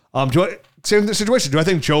Burrow. Same situation. Do I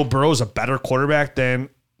think Joe Burrow is a better quarterback than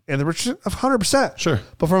Anthony Richardson? 100%. Sure.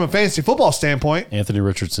 But from a fantasy football standpoint, Anthony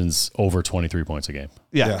Richardson's over 23 points a game.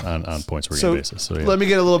 Yeah. On points per game basis. So let me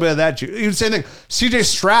get a little bit of that. Even same thing. CJ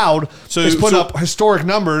Stroud is putting up historic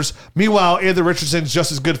numbers. Meanwhile, Anthony Richardson's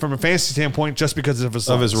just as good from a fantasy standpoint just because of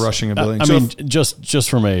his rushing ability. Just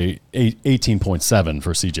from a 18.7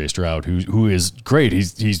 for CJ Stroud, who is great.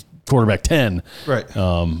 He's quarterback 10. Right.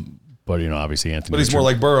 But, obviously Anthony. But he's more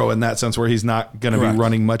like Burrow in that sense where he's not going to be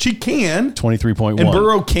running much. He can. 23.1. And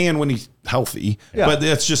Burrow can when he's healthy. Yeah. But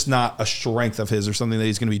that's just not a strength of his or something that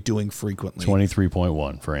he's going to be doing frequently.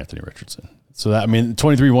 23.1 for Anthony Richardson. So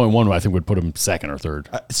 23.1 I think would put him second or third.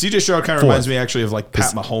 CJ Stroud kind of reminds me actually of like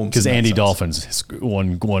Pat Mahomes. Because Andy Dolphins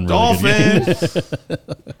won really good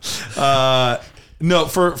game. No,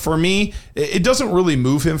 for me, it doesn't really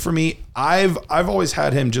move him for me. I've always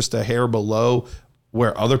had him just a hair below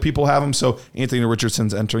where other people have him. So Anthony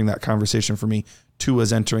Richardson's entering that conversation for me.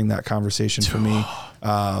 Tua's entering that conversation for me.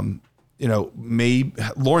 Maybe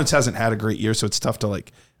Lawrence hasn't had a great year, so it's tough to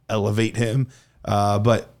like elevate him.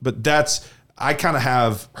 But that's I kind of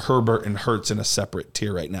have Herbert and Hurts in a separate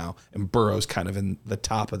tier right now, and Burrow's kind of in the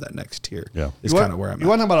top of that next tier. Yeah, is kind of where I'm at. You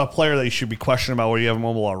want to know about a player that you should be questioning about where you have him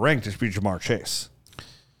overall ranked? It should be Jamar Chase.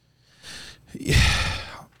 Yeah.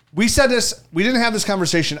 We said this. We didn't have this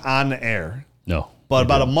conversation on the air. No. But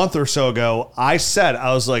about a month or so ago, I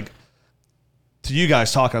was like, to you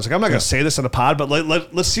guys talking, I was like, I'm not going to say this on the pod, but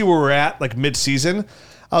let's see where we're at, like mid-season.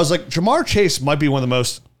 I was like, Jamar Chase might be one of the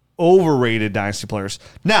most overrated dynasty players.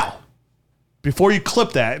 Now, before you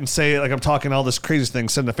clip that and say, like, I'm talking all this crazy thing,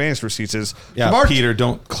 send the fantasy receipts is, Peter,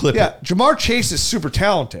 don't clip it. Jamar Chase is super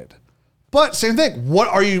talented. But same thing, what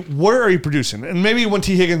are you producing? And maybe when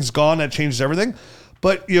T. Higgins is gone, that changes everything.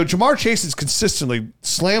 But, Jamar Chase is consistently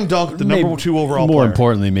slam dunk the number 2 overall player. More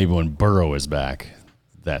importantly, maybe when Burrow is back,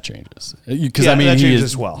 that changes. Because that changes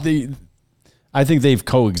as well. I think they've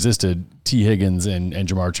coexisted, T. Higgins and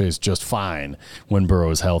Jamar Chase, just fine when Burrow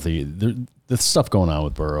is healthy. The stuff going on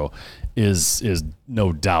with Burrow is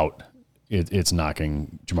no doubt it's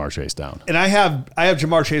knocking Jamar Chase down. And I have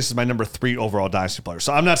Jamar Chase as my number 3 overall dynasty player.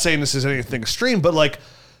 So I'm not saying this is anything extreme, but like,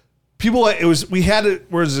 we had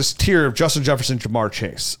this tier of Justin Jefferson, Jamar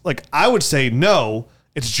Chase. Like, I would say no,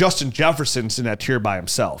 it's Justin Jefferson's in that tier by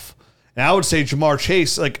himself. And I would say Jamar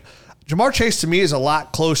Chase to me is a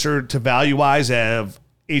lot closer to value-wise of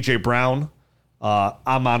A.J. Brown,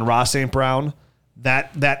 Amon-Ra St. Brown,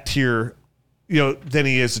 that tier, than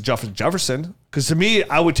he is to Justin Jefferson. Because to me,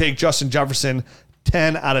 I would take Justin Jefferson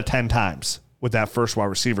 10 out of 10 times with that first wide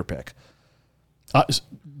receiver pick. Now,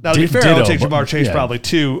 to be fair, I would take Jamar Chase probably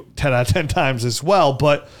 10 out of 10 times as well.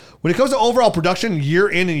 But when it comes to overall production, year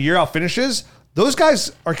in and year out finishes, those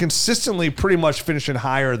guys are consistently pretty much finishing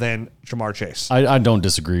higher than Jamar Chase. I don't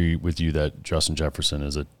disagree with you that Justin Jefferson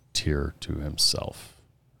is a tier to himself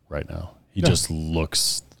right now. He just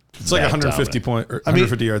looks... It's like 150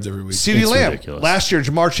 150 yards every week. CeeDee Lamb. Ridiculous. Last year,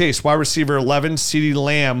 Jamar Chase, wide receiver 11, CeeDee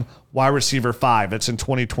Lamb, wide receiver 5. That's in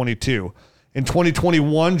 2022. In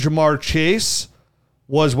 2021, Jamar Chase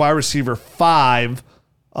was wide receiver 5.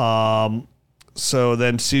 So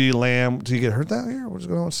then CeeDee Lamb, did he get hurt that year? What's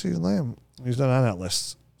going on with CeeDee Lamb? He's not on that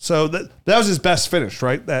list. So that was his best finish,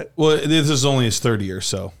 right? Well, this is only his third year,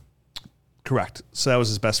 so. Correct. So that was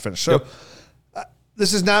his best finish. So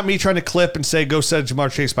this is not me trying to clip and say go set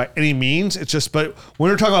Jamar Chase by any means. It's just, but when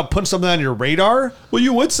we're talking about putting something on your radar. Well,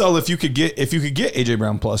 you would sell if you could get A.J.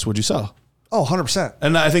 Brown plus, would you sell? Oh, 100%.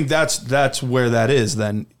 And I think that's where that is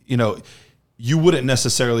then. You wouldn't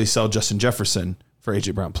necessarily sell Justin Jefferson for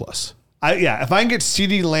A.J. Brown plus. If I can get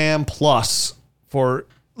CeeDee Lamb plus for,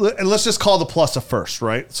 and let's just call the plus a first,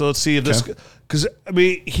 right? So let's see if this, because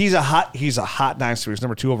he's a hot dynasty. He's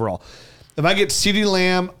number 2 overall. If I get CeeDee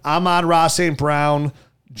Lamb, Amon-Ra St. Brown,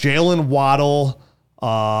 Jalen Waddle,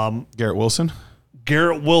 Garrett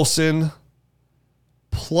Wilson,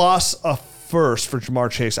 plus a first for Jamar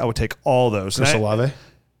Chase, I would take all those. Chris Olave.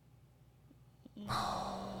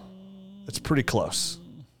 It's pretty close.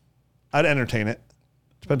 I'd entertain it.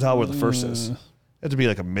 Depends how where the first is. It had to be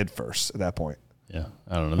like a mid first at that point. Yeah,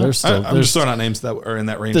 I don't know. There's just throwing out names that are in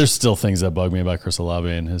that range. There's still things that bug me about Chris Olave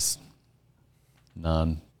and his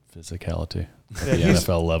non-physicality at the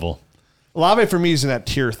NFL level. Olave for me is in that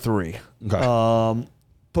tier 3. Okay.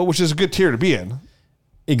 But which is a good tier to be in.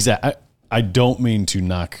 Exactly. I don't mean to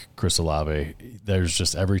knock Chris Olave. There's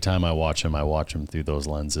just every time I watch him through those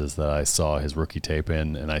lenses that I saw his rookie tape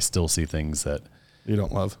in, and I still see things that you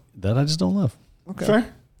don't love. That I just don't love. Okay.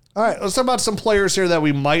 Fair. All right, let's talk about some players here that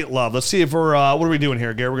we might love. Let's see if we're, what are we doing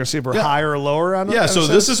here, Gary? We're going to see if we're higher or lower on Yeah, so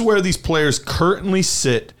this is where these players currently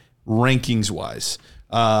sit rankings-wise.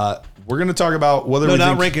 We're going to talk about whether we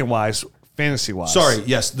not ranking-wise, fantasy-wise. Sorry,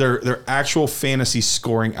 yes, their actual fantasy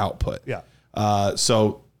scoring output. Yeah.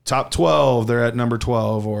 So top 12, they're at number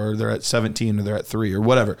 12, or they're at 17, or they're at 3, or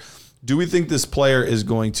whatever. Do we think this player is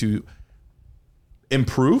going to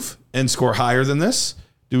improve and score higher than this?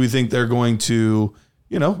 Do we think they're going to,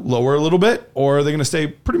 lower a little bit, or are they going to stay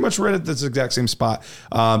pretty much right at this exact same spot?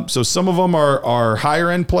 So some of them are higher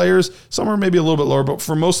end players. Some are maybe a little bit lower, but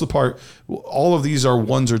for most of the part, all of these are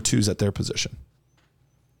 1s or 2s at their position.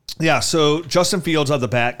 Yeah, so Justin Fields on the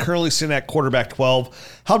bat, currently sitting at quarterback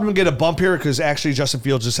 12. Helped him get a bump here because actually Justin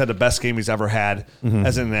Fields just had the best game he's ever had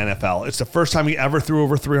as in the NFL. It's the first time he ever threw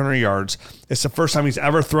over 300 yards. It's the first time he's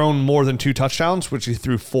ever thrown more than 2 touchdowns, which he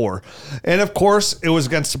threw 4. And, of course, it was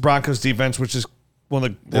against the Broncos defense, which is one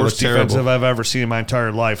of the worst defensive I've ever seen in my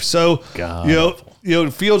entire life. So,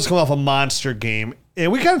 Fields come off a monster game.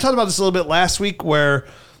 And we kind of talked about this a little bit last week where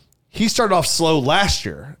 – he started off slow last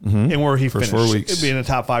year and where he finished 4 weeks. being a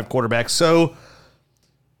top 5 quarterback. So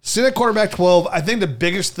sitting at quarterback 12, I think the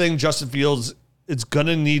biggest thing Justin Fields is going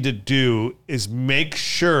to need to do is make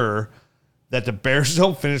sure that the Bears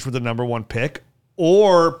don't finish with the number 1 pick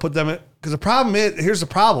or put them – because the problem is – here's the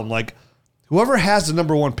problem. Like, whoever has the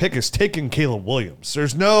number 1 pick is taking Caleb Williams.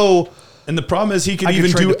 There's no – and the problem is he could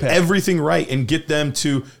even do everything right and get them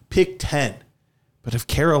to pick 10. But if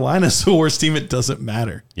Carolina's the worst team, it doesn't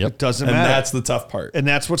matter. It doesn't matter. And that's the tough part. And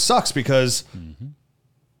that's what sucks because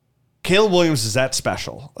Caleb Williams is that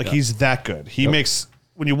special. Like, he's that good. He makes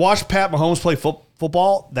 – when you watch Pat Mahomes play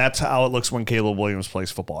football, that's how it looks when Caleb Williams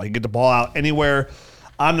plays football. He can get the ball out anywhere,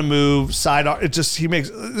 on the move, side – it just – he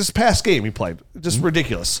makes – this past game he played, just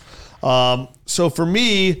ridiculous. So for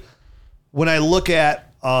me, when I look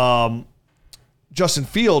at Justin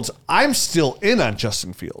Fields, I'm still in on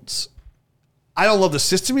Justin Fields. I don't love the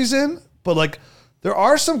system he's in, but like there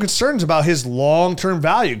are some concerns about his long-term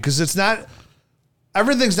value because it's not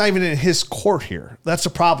everything's not even in his court here. That's the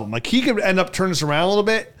problem. Like he could end up turning this around a little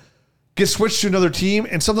bit, get switched to another team,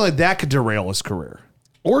 and something like that could derail his career.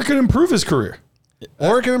 Or it could improve his career.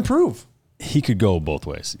 Or it could improve. He could go both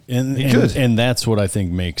ways. And that's what I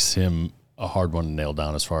think makes him a hard one to nail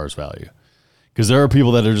down as far as value. Because there are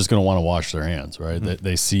people that are just going to want to wash their hands, right?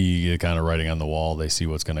 They see the kind of writing on the wall. They see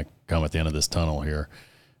what's going to come at the end of this tunnel here.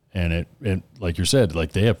 And it like you said,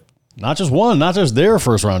 like they have not just their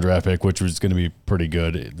first round draft pick, which was going to be pretty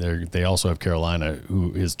good. They also have Carolina,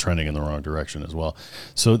 who is trending in the wrong direction as well.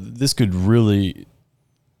 So this could really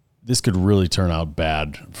turn out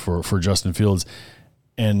bad for Justin Fields,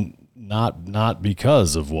 and not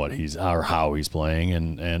because of what he's or how he's playing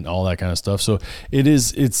and all that kind of stuff. So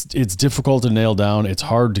it's difficult to nail down. It's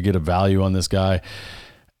hard to get a value on this guy.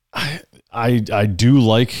 I do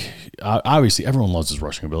like, obviously everyone loves his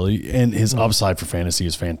rushing ability, and his upside for fantasy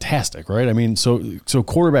is fantastic, right? I mean, so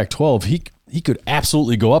quarterback 12, he could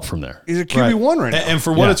absolutely go up from there. He's a QB1 right now. And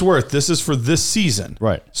for what it's worth, this is for this season.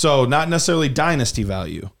 Right. So not necessarily dynasty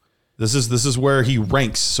value. This is where he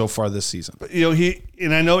ranks so far this season. But,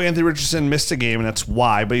 and I know Anthony Richardson missed a game, and that's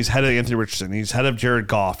why, but he's ahead of Anthony Richardson. He's ahead of Jared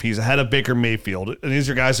Goff. He's ahead of Baker Mayfield. And these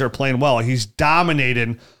are guys that are playing well. He's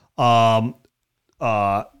dominated Joe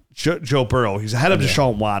Burrow. He's ahead of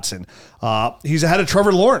Deshaun Watson. He's ahead of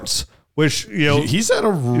Trevor Lawrence, which, he's had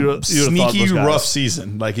a sneaky rough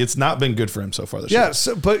season. Like, it's not been good for him so far this year.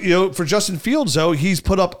 Yeah, but for Justin Fields though, he's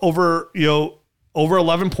put up over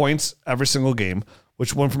 11 points every single game,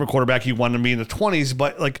 which one from a quarterback you wanted to be in the 20s,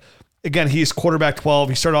 but again, he's quarterback 12.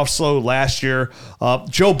 He started off slow last year.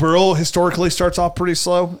 Joe Burrow historically starts off pretty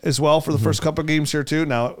slow as well for the first couple of games here too.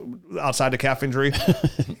 Now, outside the calf injury,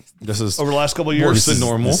 this is over the last couple of years, worse than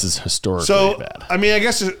normal. This is historically bad. I mean, I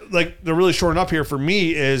guess they're really shorting up here for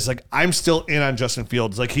me is I'm still in on Justin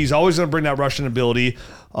Fields. He's always going to bring that rushing ability.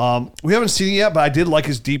 We haven't seen it yet, but I did like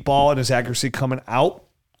his deep ball and his accuracy coming out.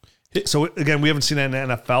 So again, we haven't seen it at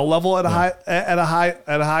an NFL level at a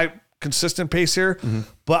high consistent pace here,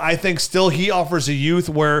 but I think still he offers a youth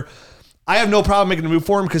where I have no problem making a move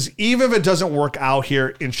for him, because even if it doesn't work out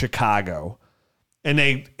here in Chicago and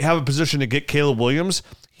they have a position to get Caleb Williams,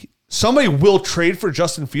 somebody will trade for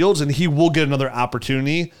Justin Fields and he will get another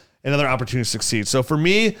opportunity to succeed. So for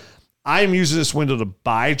me, I'm using this window to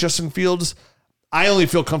buy Justin Fields. I only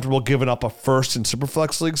feel comfortable giving up a first in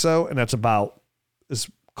Superflex leagues though, and that's about as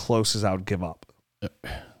close as I would give up.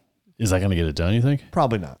 Is that going to get it done, you think?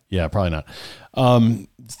 Probably not. Yeah, probably not.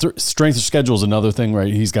 Strength of schedule is another thing,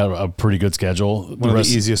 right? He's got a pretty good schedule. One of the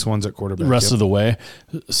easiest ones at quarterback. The rest of the way.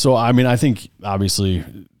 So, I mean, I think obviously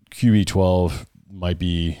QB 12 might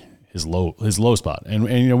be his low spot.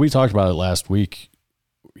 And we talked about it last week.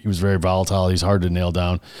 He was very volatile. He's hard to nail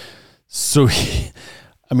down. So,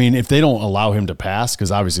 if they don't allow him to pass,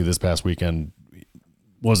 because obviously this past weekend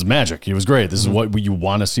was magic. It was great. This is what you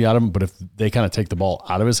want to see out of him. But if they kind of take the ball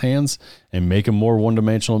out of his hands and make him more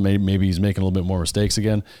one-dimensional, maybe he's making a little bit more mistakes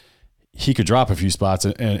again, he could drop a few spots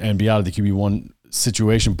and be out of the QB1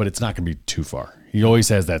 situation, but it's not going to be too far. He always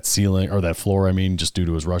has that ceiling or that floor, just due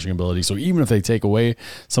to his rushing ability. So even if they take away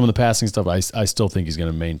some of the passing stuff, I still think he's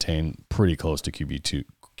going to maintain pretty close to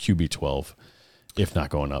QB 12, if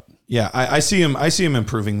not going up. Yeah, I see him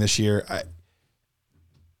improving this year.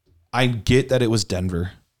 I get that it was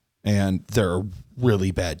Denver, and they're a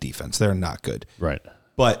really bad defense. They're not good. Right.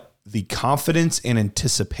 But the confidence and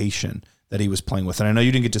anticipation that he was playing with, and I know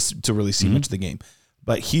you didn't get to really see much of the game,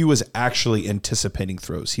 but he was actually anticipating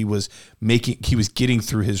throws. He was getting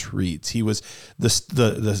through his reads. He was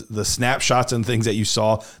the snapshots and things that you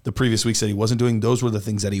saw the previous weeks that he wasn't doing. Those were the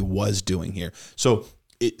things that he was doing here. So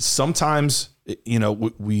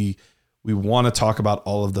we want to talk about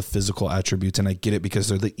all of the physical attributes, and I get it because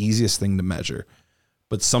they're the easiest thing to measure.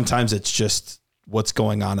 But sometimes it's just what's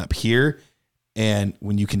going on up here. And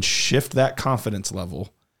when you can shift that confidence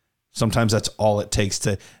level, sometimes that's all it takes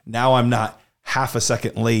to, now I'm not half a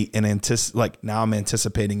second late and now I'm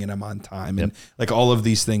anticipating and I'm on time and all of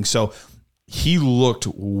these things. So he looked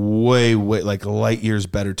way light years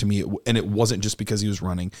better to me. And it wasn't just because he was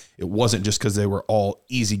running. It wasn't just because they were all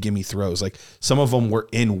easy gimme throws. Some of them were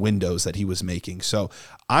in windows that he was making. So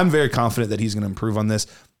I'm very confident that he's going to improve on this.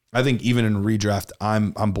 I think even in redraft,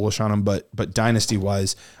 I'm bullish on him, but dynasty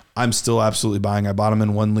wise, I'm still absolutely buying. I bought him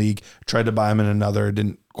in one league, tried to buy him in another. It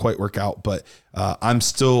didn't quite work out, but I'm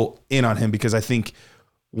still in on him because I think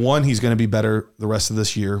one, he's going to be better the rest of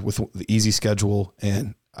this year with the easy schedule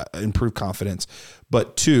and improved confidence.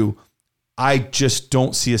 But two, I just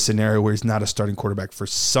don't see a scenario where he's not a starting quarterback for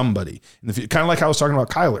somebody. Kind of like I was talking about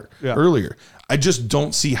Kyler earlier. I just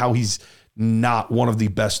don't see how he's not one of the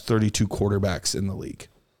best 32 quarterbacks in the league.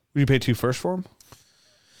 Will you pay 2 first for him?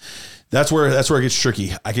 That's where it gets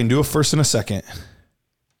tricky. I can do a first and a second.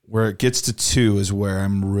 Where it gets to 2 is where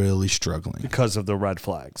I'm really struggling because of the red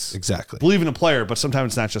flags. Exactly. Believe in a player, but sometimes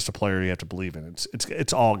it's not just a player you have to believe in.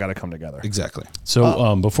 It's all got to come together. Exactly.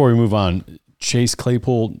 So before we move on, Chase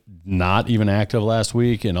Claypool not even active last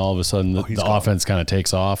week, and all of a sudden the offense kind of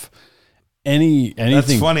takes off. anything.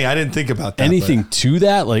 That's funny. I didn't think about that. Anything to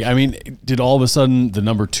that? Like, I mean, did all of a sudden the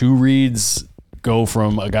number 2 reads go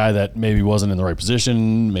from a guy that maybe wasn't in the right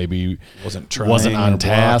position, maybe wasn't on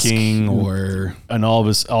task, and all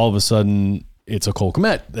of a sudden it's a Cole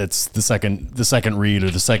Kmet that's the second read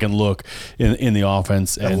or the second look in the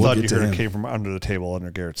offense. I thought you heard it came from under the table under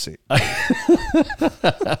Garrett's seat.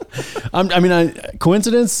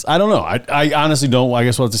 Coincidence? I don't know. I honestly don't. I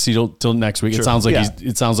guess we'll have to see till next week. Sure.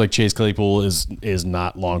 It sounds like Chase Claypool is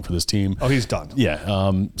not long for this team. Oh, he's done.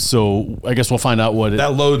 Yeah. So I guess we'll find out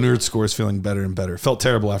that low nerd score is feeling better and better. Felt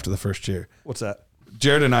terrible after the first year. What's that?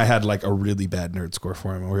 Jared and I had like a really bad nerd score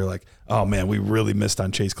for him, and we were like, "Oh man, we really missed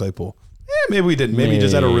on Chase Claypool." Maybe we didn't. Maybe he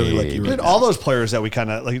just had a really lucky year. All those players that we kind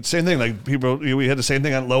of like, same thing. Like people, we had the same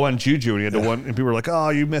thing on low on Juju, and he had and people were like, "Oh,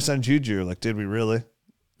 you missed on Juju." Like, did we really?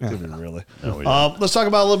 Did we really? No, we let's talk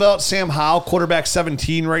about a little bit about Sam Howell, quarterback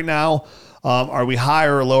 17 right now. Are we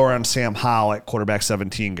higher or lower on Sam Howell at quarterback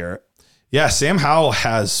 17, Garrett? Yeah, Sam Howell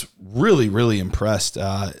has really, really impressed.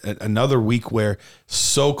 Another week where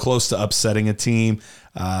so close to upsetting a team.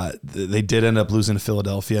 They did end up losing to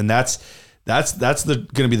Philadelphia, and that's going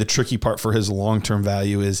to be the tricky part for his long-term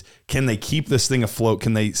value is, can they keep this thing afloat?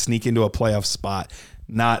 Can they sneak into a playoff spot?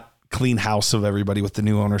 Not clean house of everybody with the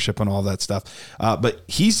new ownership and all that stuff. But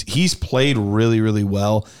he's played really, really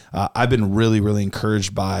well. I've been really, really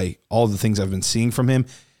encouraged by all the things I've been seeing from him.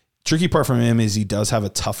 Tricky part from him is he does have a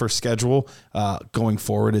tougher schedule going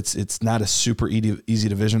forward. It's not a super easy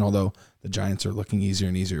division, although the Giants are looking easier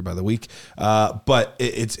and easier by the week. But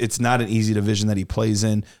it's not an easy division that he plays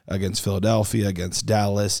in against Philadelphia, against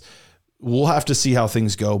Dallas. We'll have to see how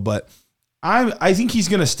things go, but I think he's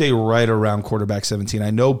going to stay right around quarterback 17.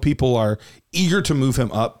 I know people are eager to move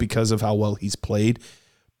him up because of how well he's played,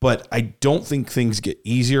 but I don't think things get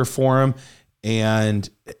easier for him. And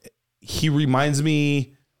he reminds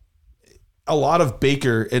me a lot of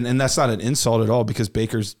Baker, and that's not an insult at all because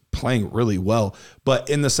Baker's playing really well, but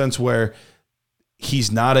in the sense where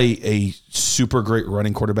he's not a super great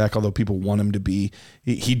running quarterback, although people want him to be.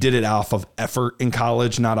 He did it off of effort in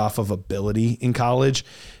college, not off of ability in college.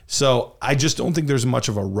 So I just don't think there's much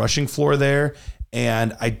of a rushing floor there,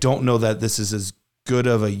 and I don't know that this is as good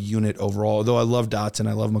of a unit overall, although I love Dotson,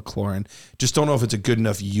 I love McLaurin. Just don't know if it's a good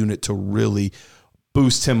enough unit to really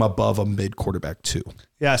boost him above a mid quarterback too.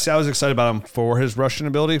 Yeah, see, I was excited about him for his rushing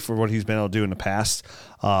ability, for what he's been able to do in the past.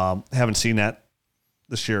 Haven't seen that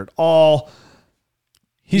this year at all.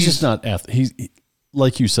 He's just not he's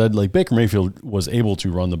like you said, like Baker Mayfield was able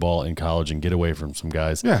to run the ball in college and get away from some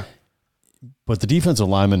guys. Yeah. But the defensive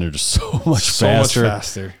linemen are just so much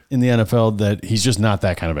faster in the NFL that he's just not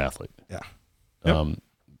that kind of athlete. Yeah. Yep.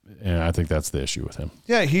 And I think that's the issue with him.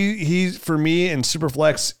 Yeah, he's for me in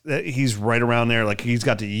Superflex, he's right around there. Like he's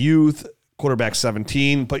got the youth, quarterback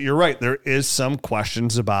 17. But you're right, there is some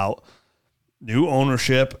questions about new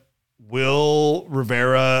ownership. Will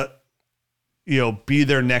Rivera, be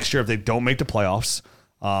there next year if they don't make the playoffs?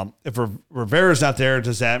 If Rivera's not there,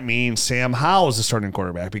 does that mean Sam Howell is the starting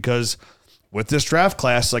quarterback? Because with this draft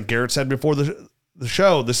class, like Garrett said before the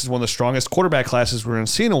show, this is one of the strongest quarterback classes we're going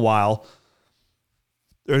to see in a while.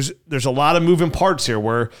 There's a lot of moving parts here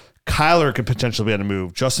where Kyler could potentially be on the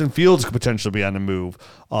move. Justin Fields could potentially be on the move.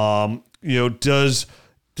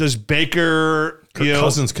 Does Baker,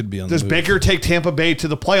 Cousins could be on the move. Does Baker take Tampa Bay to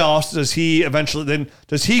the playoffs? Does he eventually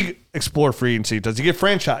does he explore free agency? Does he get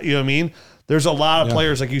franchise? You know what I mean? There's a lot of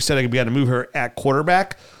players, like you said, that could be on the move here at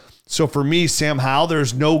quarterback. So for me, Sam Howell,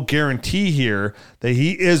 there's no guarantee here that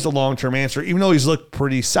he is the long-term answer, even though he's looked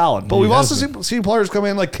pretty solid. But we've also seen players come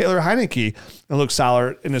in like Taylor Heineke and look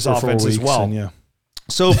solid in his offense as well.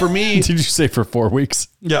 So for me, did you say for 4 weeks?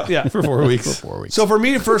 Yeah, for 4 weeks. For 4 weeks. So for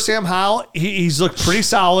me, for Sam Howell, he's looked pretty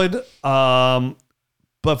solid.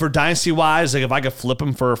 But for dynasty wise, like if I could flip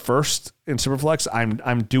him for a first in Superflex,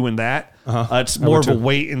 I'm doing that. It's more of a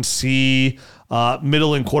wait and see.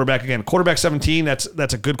 Middle and quarterback again. Quarterback 17.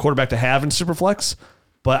 That's a good quarterback to have in Superflex,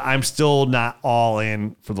 but I'm still not all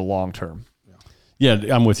in for the long term. Yeah,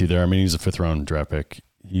 I'm with you there. I mean, he's a 5th round draft pick.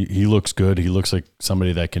 He looks good. He looks like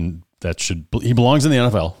somebody he belongs in the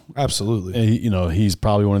NFL. Absolutely. He's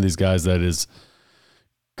probably one of these guys that is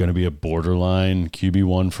going to be a borderline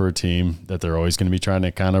QB1 for a team that they're always going to be trying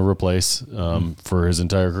to kind of replace for his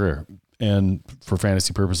entire career. And for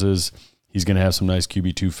fantasy purposes, he's going to have some nice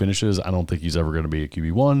QB2 finishes. I don't think he's ever going to be a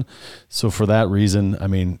QB1. So for that reason, I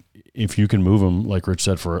mean, if you can move him, like Rich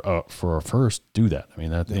said, for a first, do that. I mean,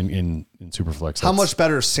 that in Superflex. How much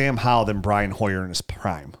better is Sam Howell than Brian Hoyer in his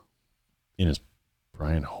prime?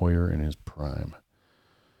 Brian Hoyer in his prime.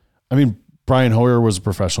 I mean, Brian Hoyer was a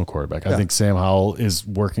professional quarterback. I think Sam Howell is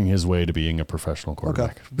working his way to being a professional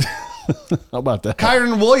quarterback. Okay. How about that?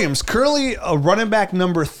 Kyren Williams, currently a running back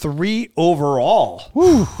number 3 overall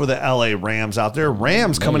for the LA Rams out there.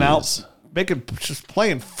 Rams coming out, just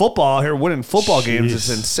playing football here, winning football games. It's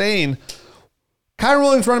insane. Kyren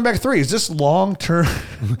Williams, running back 3. Is this long-term?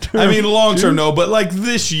 I mean, long-term, no, but like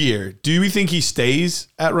this year, do we think he stays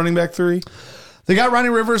at running back 3? They got Ronnie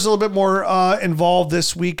Rivers a little bit more involved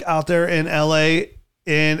this week out there in LA.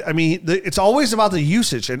 And I mean, it's always about the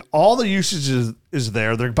usage, and all the usage is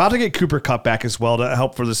there. They're about to get Cooper Kupp back as well to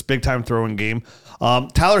help for this big time throwing game.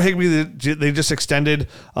 Tyler Higbee, they just extended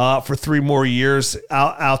for 3 more years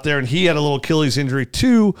out there, and he had a little Achilles injury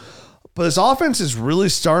too. But his offense is really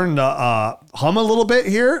starting to hum a little bit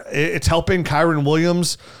here. It's helping Kyren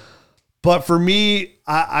Williams. But for me,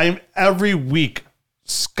 I'm every week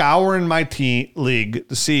scouring my league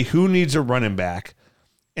to see who needs a running back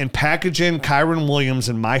and package in Kyren Williams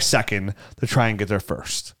in my second to try and get there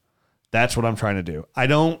first. That's what I'm trying to do. I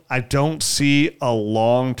don't see a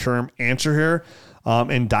long-term answer here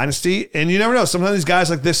in Dynasty. And you never know. Sometimes these guys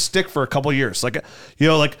like this stick for a couple of years. Like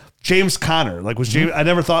James Conner. I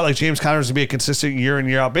never thought like James Conner was going to be a consistent year in,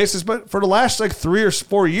 year out basis. But for the last 3 or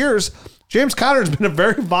 4 years, James Conner has been a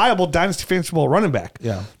very viable Dynasty fantasy football running back.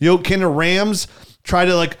 Yeah. Can the Rams try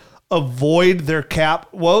to avoid their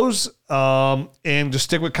cap woes and just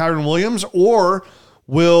stick with Kyren Williams, or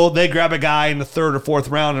will they grab a guy in the 3rd or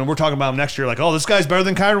 4th round and we're talking about him next year like, oh, this guy's better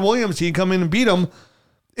than Kyren Williams, he can come in and beat him?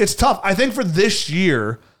 It's tough. I think for this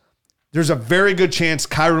year, there's a very good chance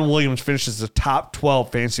Kyren Williams finishes the top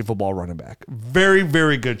 12 fantasy football running back. Very,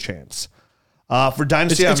 very good chance. For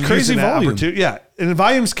Dynasty, it's crazy volume. Yeah, and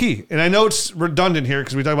volume's key. And I know it's redundant here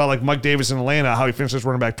because we talk about Mike Davis in Atlanta, how he finishes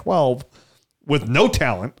running back 12 with no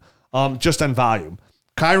talent, just on volume.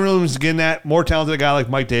 Kyren Williams is getting that, more talented guy like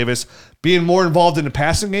Mike Davis, being more involved in the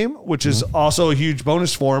passing game, which is also a huge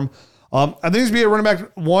bonus for him. I think he's be a running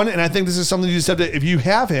back 1, and I think this is something you said that if you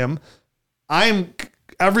have him, I'm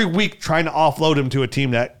every week trying to offload him to a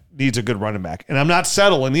team that needs a good running back. And I'm not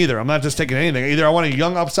settling either. I'm not just taking anything. Either I want a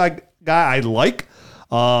young upside guy I like.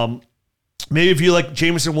 Maybe if you like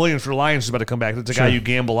Jameson Williams for the Lions is about to come back. That's a guy you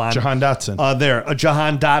gamble on. Jahan Dotson. A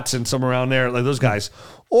Jahan Dotson, somewhere around there, like those guys.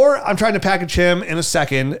 Or I'm trying to package him in a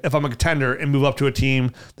second if I'm a contender and move up to a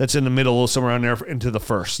team that's in the middle, somewhere around there into the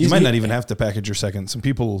first. You might not even have to package your second. Some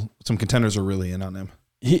contenders are really in on him.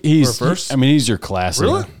 He's first. He's your classic.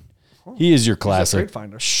 Really? He is your classic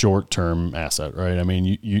short-term asset, right? I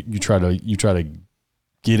mean, you try to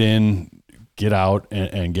get in, get out,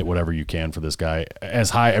 and get whatever you can for this guy as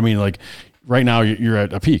high. I mean, right now you're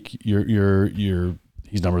at a peak.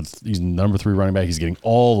 He's number 3 running back. He's getting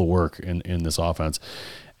all the work in this offense.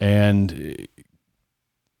 And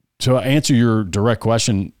to answer your direct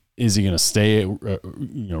question, is he going to stay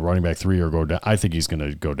running back 3 or go down? I think he's going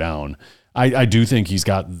to go down. I do think he's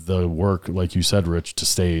got the work, like you said, Rich, to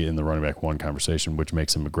stay in the running back 1 conversation, which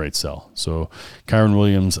makes him a great sell. So Kyren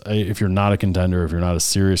Williams, if you're not a contender, if you're not a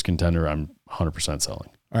serious contender, I'm 100% selling.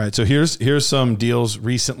 All right, so here's some deals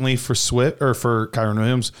recently for Kyren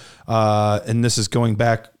Williams, and this is going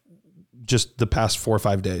back just the past 4 or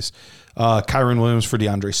 5 days. Kyren Williams for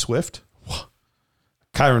DeAndre Swift,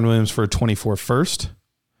 Kyren Williams for a 24 first,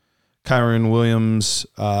 Kyren Williams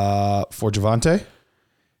for Javonte.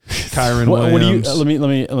 Kyren Williams. What do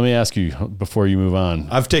you? Let me ask you before you move on.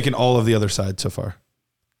 I've taken all of the other side so far,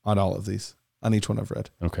 on all of these, on each one I've read.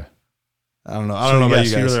 Okay. I don't know about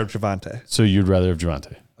you guys. You'd rather have Javonte. So you'd rather have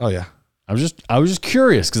Javonte? Oh yeah. I was just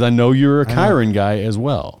curious because I know you're a Kyren guy as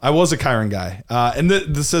well. I was a Kyren guy, and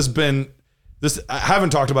this has been this. I haven't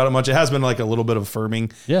talked about it much. It has been like a little bit of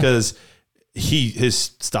affirming because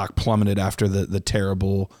his stock plummeted after the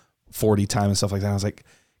terrible 40 time and stuff like that. I was like,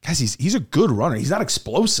 guys, he's a good runner. He's not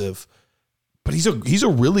explosive, but he's a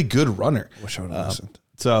really good runner. Wish I would have listened.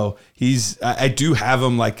 So I do have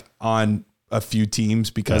him on a few teams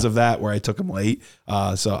because of that, where I took him late.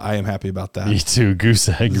 So I am happy about that. Me too. Goose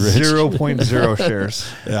egg, Rich. 0.0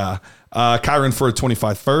 shares. Yeah. Kyren for a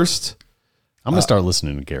 25 first. I'm going to start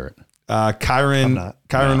listening to Garrett. Kyren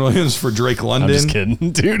Williams for Drake London. I'm just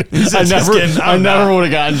kidding, dude. I never would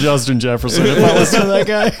have gotten Justin Jefferson if I listened to that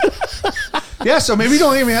guy. Yeah, so maybe you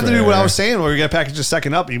don't even have to do what I was saying where you got to package a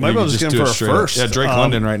second up. You might be able to just get him for a first. Yeah, Drake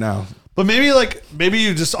London right now. But maybe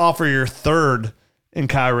you just offer your third in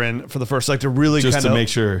Kyren for the first, to really just to make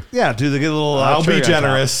sure. Yeah, do they get a little? I'll be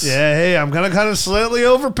generous. Yeah, hey, I'm gonna kind of slightly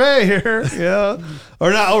overpay here. Yeah,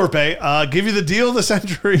 or not overpay. Give you the deal of the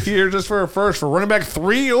century here just for a first for running back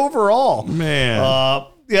 3 overall. Man,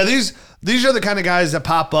 yeah, these are the kind of guys that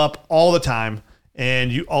pop up all the time,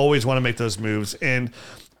 and you always want to make those moves. And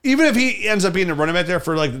even if he ends up being a running back there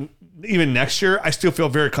for like even next year, I still feel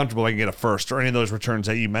very comfortable I can get a first or any of those returns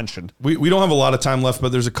that you mentioned. We don't have a lot of time left,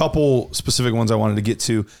 but there's a couple specific ones I wanted to get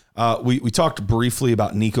to. We talked briefly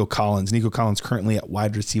about Nico Collins. Nico Collins currently at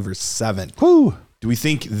wide receiver 7. Woo. Do we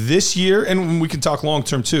think this year, and we can talk long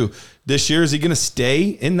term too, this year, is he going to stay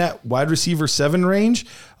in that wide receiver 7 range?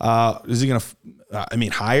 Is he going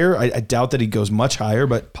to, higher? I doubt that he goes much higher,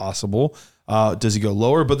 but possible. Does he go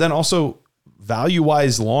lower? But then also value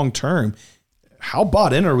wise, long term, how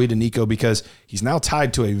bought in are we to Nico? Because he's now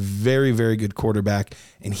tied to a very, very good quarterback,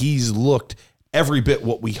 and he's looked every bit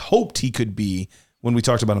what we hoped he could be when we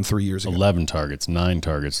talked about him 3 years ago. 11 targets, 9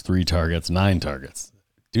 targets, 3 targets, 9 targets.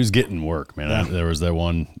 Dude's getting work, man. Yeah. There was that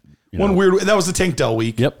one. Weird. That was the Tank Dell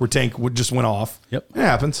week. Yep. Where Tank just went off. Yep. It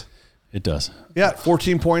happens. It does. Yeah,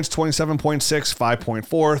 14 points, 27.6,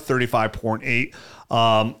 5.4,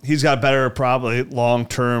 35.8. He's got better probably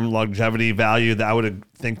long-term longevity value that I would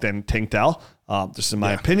think than Tank Dell, just in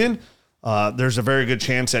my opinion. There's a very good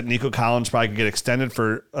chance that Nico Collins probably could get extended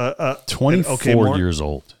for 24 years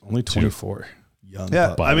old. Only 24. Young.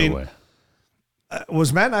 Yeah, By the way.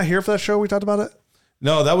 Was Matt not here for that show? We talked about it?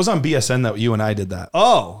 No, that was on BSN that you and I did that.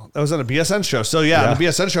 Oh, that was on a BSN show. So, on the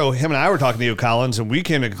BSN show, him and I were talking to Nico Collins, and we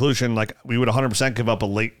came to the conclusion, like, we would 100% give up a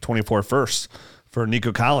late 24 first for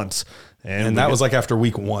Nico Collins. And that was like after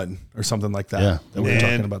week 1 or something like that. Yeah. That we were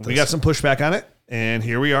talking about this. We got some pushback on it, and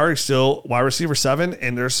here we are. He's still wide receiver 7,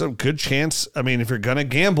 and there's some good chance. I mean, if you're going to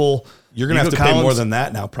gamble, you're going to have to pay more than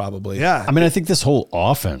that now, probably. Yeah. I think this whole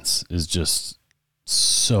offense is just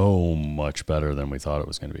so much better than we thought it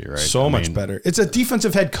was going to be, right? So much better. It's a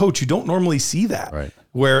defensive head coach. You don't normally see that. Right.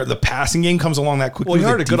 Where the passing game comes along that quickly. Well, he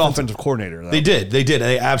hired a good offensive coordinator, though. They did.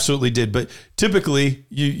 They absolutely did. But typically,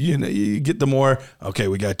 you get the more, okay,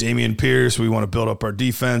 we got Dameon Pierce. We want to build up our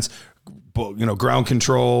defense. Ground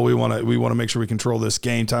control. We want to make sure we control this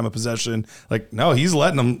game, time of possession. Like, no, he's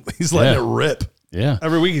letting it rip. Yeah.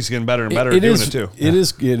 Every week he's getting better and better at doing it too. It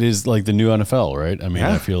is like the new NFL, right?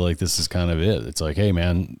 I feel like this is kind of it. It's like, hey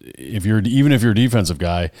man, even if you're a defensive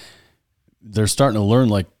guy, they're starting to learn,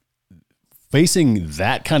 like, facing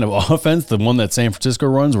that kind of offense, the one that San Francisco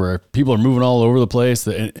runs where people are moving all over the place.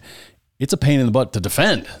 It's a pain in the butt to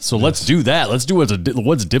defend. So let's do that. Let's do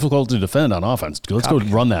what's difficult to defend on offense. Let's go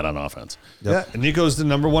run that on offense. Yep. Yeah, and Nico's the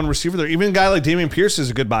number 1 receiver there. Even a guy like Dameon Pierce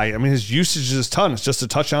is a good buy. I mean, his usage is a ton. It's just the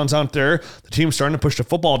touchdowns out there. The team's starting to push the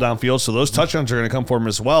football downfield, so those touchdowns are going to come for him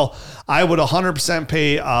as well. I would 100%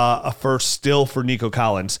 pay a first still for Nico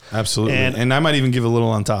Collins. Absolutely, and I might even give a little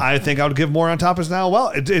on top. I think I would give more on top as now.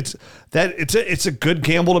 Well, it's a good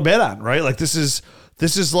gamble to bet on, right? Like this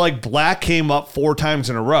is like black came up 4 times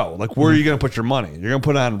in a row. Like, where are you going to put your money? You're going to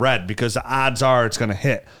put it on red because the odds are it's going to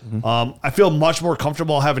hit. I feel much more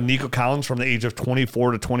comfortable having Nico Collins from the age of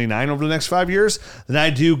 24 to 29 over the next 5 years than I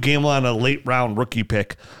do gamble on a late round rookie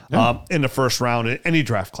pick in the first round in any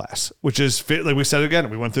draft class, which is, like we said again,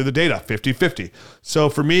 we went through the data, 50-50. So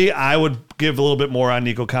for me, I would give a little bit more on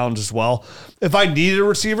Nico Collins as well. If I needed a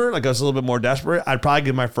receiver, like I was a little bit more desperate, I'd probably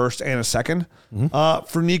give my first and a second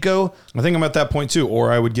for Nico. I think I'm at that point too,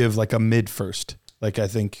 or I would give like a mid first. Like, I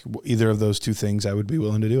think either of those two things I would be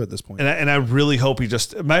willing to do at this point. And I really hope he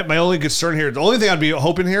just, my only concern here, the only thing I'd be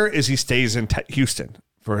hoping here is he stays in Houston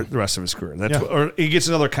for the rest of his career. Or he gets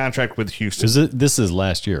another contract with Houston. This is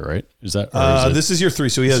last year, right? Is that? This is year 3,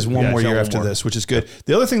 so he has one more year after this, which is good.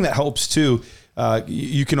 The other thing that helps too,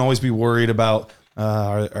 you can always be worried about,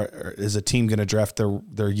 is a team going to draft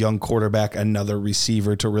their young quarterback another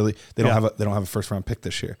receiver to really? They don't have a first round pick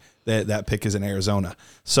this year. That pick is in Arizona,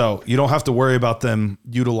 so you don't have to worry about them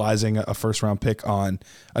utilizing a first round pick on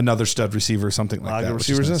another stud receiver or something like that.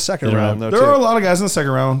 Receivers in the second round, though. There are a lot of guys in the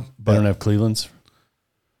second round. They don't have Cleveland's.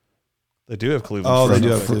 They do have Cleveland. Oh, they do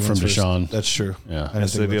have Cleveland from Deshaun. That's true. Yeah,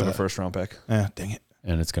 yes, they do have a first round pick. Yeah, dang it.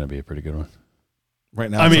 And it's going to be a pretty good one.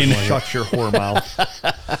 Right now, I mean, shut your whore mouth.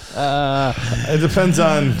 It depends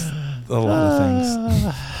on a lot of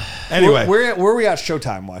things. Anyway, where are we at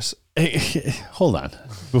showtime wise? Hold on.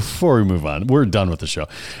 Before we move on, we're done with the show.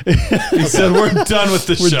 He said we're done with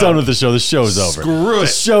the show. We're done with the show. The show's over. Screw it. The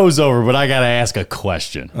show's over, but I got to ask a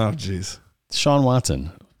question. Oh, jeez. Deshaun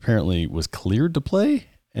Watson apparently was cleared to play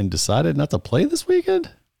and decided not to play this weekend?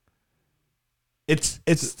 It's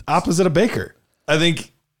opposite of Baker. Everybody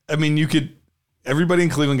in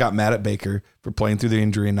Cleveland got mad at Baker for playing through the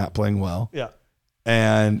injury and not playing well. Yeah.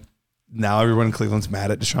 And now everyone in Cleveland's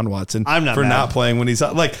mad at Deshaun Watson for not playing when he's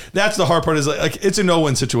like, that's the hard part is like it's a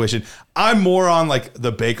no-win situation. I'm more on like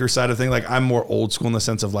the Baker side of thing. Like I'm more old school in the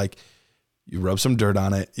sense of like you rub some dirt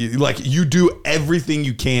on it. You do everything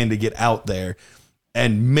you can to get out there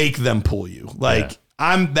and make them pull you. Like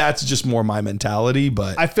That's just more my mentality,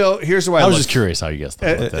 but I feel here's the way I was just curious how you guys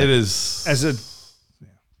thought about that. it is as a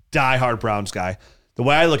diehard Browns guy. The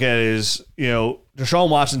way I look at it is, Deshaun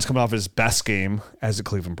Watson's coming off his best game as a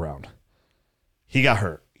Cleveland Brown. He got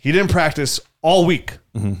hurt. He didn't practice all week.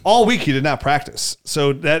 Mm-hmm. All week he did not practice.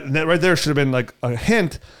 So that right there should have been like a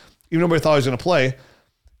hint, even though nobody thought he was going to play.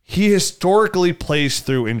 He historically plays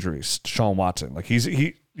through injuries, Deshaun Watson. Like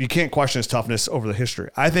you can't question his toughness over the history.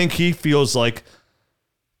 I think he feels like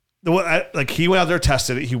he went out there,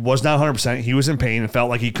 tested it. He was not 100%. He was in pain and felt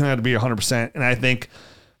like he couldn't have to be 100%. And I think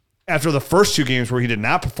after the first 2 games where he did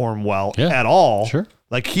not perform well at all,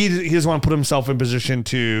 like he doesn't want to put himself in position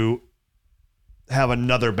to have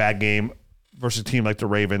another bad game versus a team like the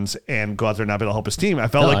Ravens and go out there and not be able to help his team. I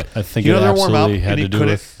felt like I think it absolutely had to do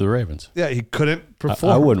with the Ravens. Yeah, he couldn't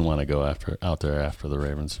perform. I wouldn't want to go out there after the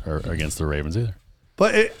Ravens or against the Ravens either.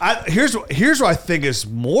 But here's what I think is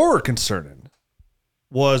more concerning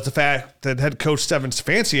was the fact that head coach Stephen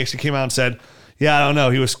Stefanski actually came out and said, "Yeah, I don't know.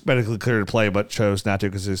 He was medically cleared to play, but chose not to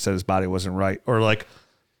because he said his body wasn't right." Or like,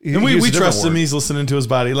 and we trust him. He's listening to his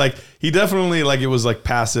body. Like he definitely it was like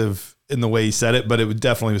passive in the way he said it, but it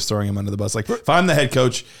definitely was throwing him under the bus. Like if I'm the head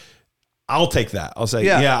coach, I'll take that. I'll say,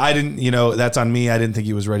 yeah, I didn't, that's on me. I didn't think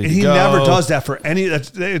he was ready to go. He never does that for any.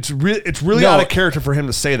 It's really out of character for him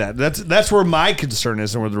to say that. That's where my concern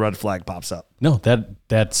is and where the red flag pops up. No,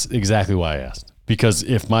 that's exactly why I asked. Because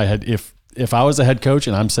if I was a head coach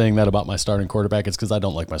and I'm saying that about my starting quarterback, it's because I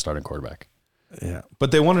don't like my starting quarterback. Yeah,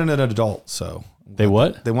 but they wanted an adult, so they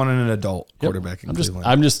what? They wanted an adult quarterback in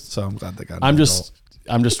Cleveland. So I'm glad they got.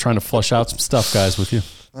 I'm just trying to flush out some stuff, guys, with you.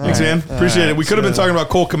 Thanks, man. Appreciate it. We could have been talking about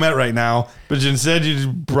Cole Kmet right now, but instead you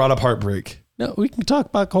brought up heartbreak. No, we can talk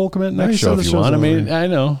about Cole Kmet next show if you want. I mean, I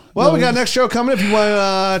know. Well, we got next show coming. If you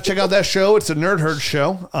want to check out that show, it's a Nerd Herd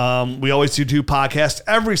show. We always do 2 podcasts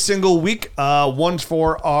every single week. One's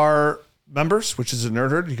for our members, which is a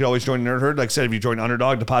Nerd Herd. You can always join Nerd Herd. Like I said, if you join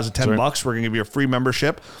Underdog, deposit $10. We're going to give you a free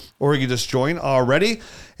membership, or you can just join already.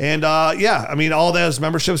 And all those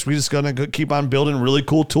memberships, we just going to keep on building really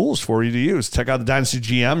cool tools for you to use. Check out the Dynasty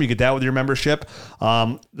GM. You get that with your membership.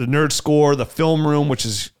 The Nerd Score, the Film Room,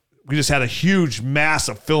 we just had a huge,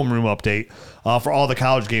 massive film room update for all the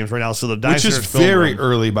college games right now. So the Dynasty which is very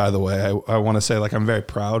early, by the way. I want to say, I'm very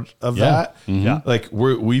proud of that. Mm-hmm.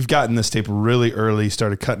 Yeah, we've gotten this tape really early,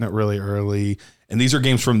 started cutting it really early, and these are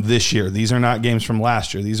games from this year. These are not games from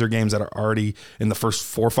last year. These are games that are already in the first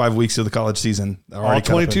 4 or 5 weeks of the college season. All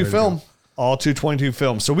 22 film. All 222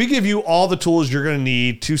 films. So we give you all the tools you're going to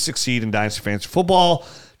need to succeed in Dynasty Fantasy Football.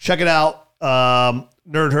 Check it out.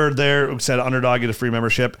 Nerd Herd there. We said Underdog, get a free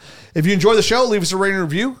membership. If you enjoy the show, leave us a rating and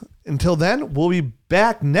review. Until then, we'll be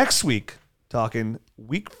back next week talking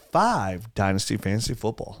Week 5 Dynasty Fantasy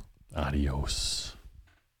Football. Adios.